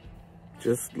 King,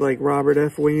 just like Robert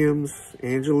F. Williams,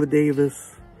 Angela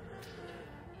Davis,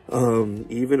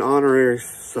 even honorary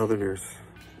Southerners,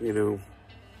 you know,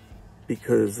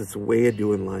 because it's a way of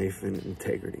doing life and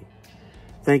integrity.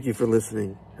 Thank you for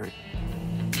listening. All right.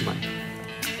 Bye.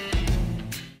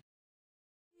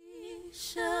 We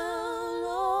shall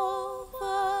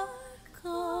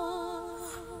overcome.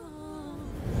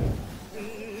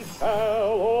 We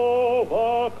shall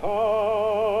overcome.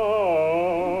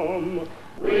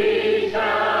 We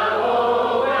shall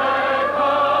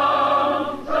overcome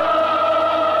someday.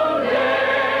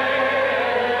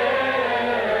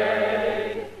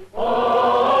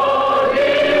 Oh,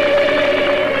 deep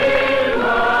in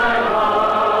my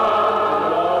heart,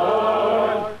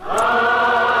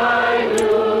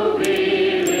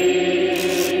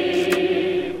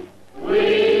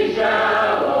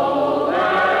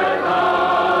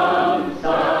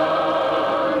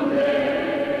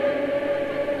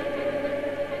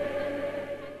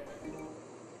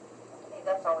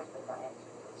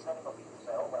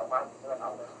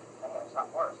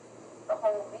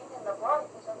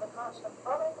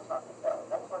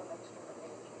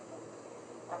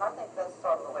 think that's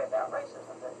sort of the way about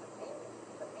racism, that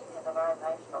the meaning of our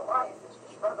national life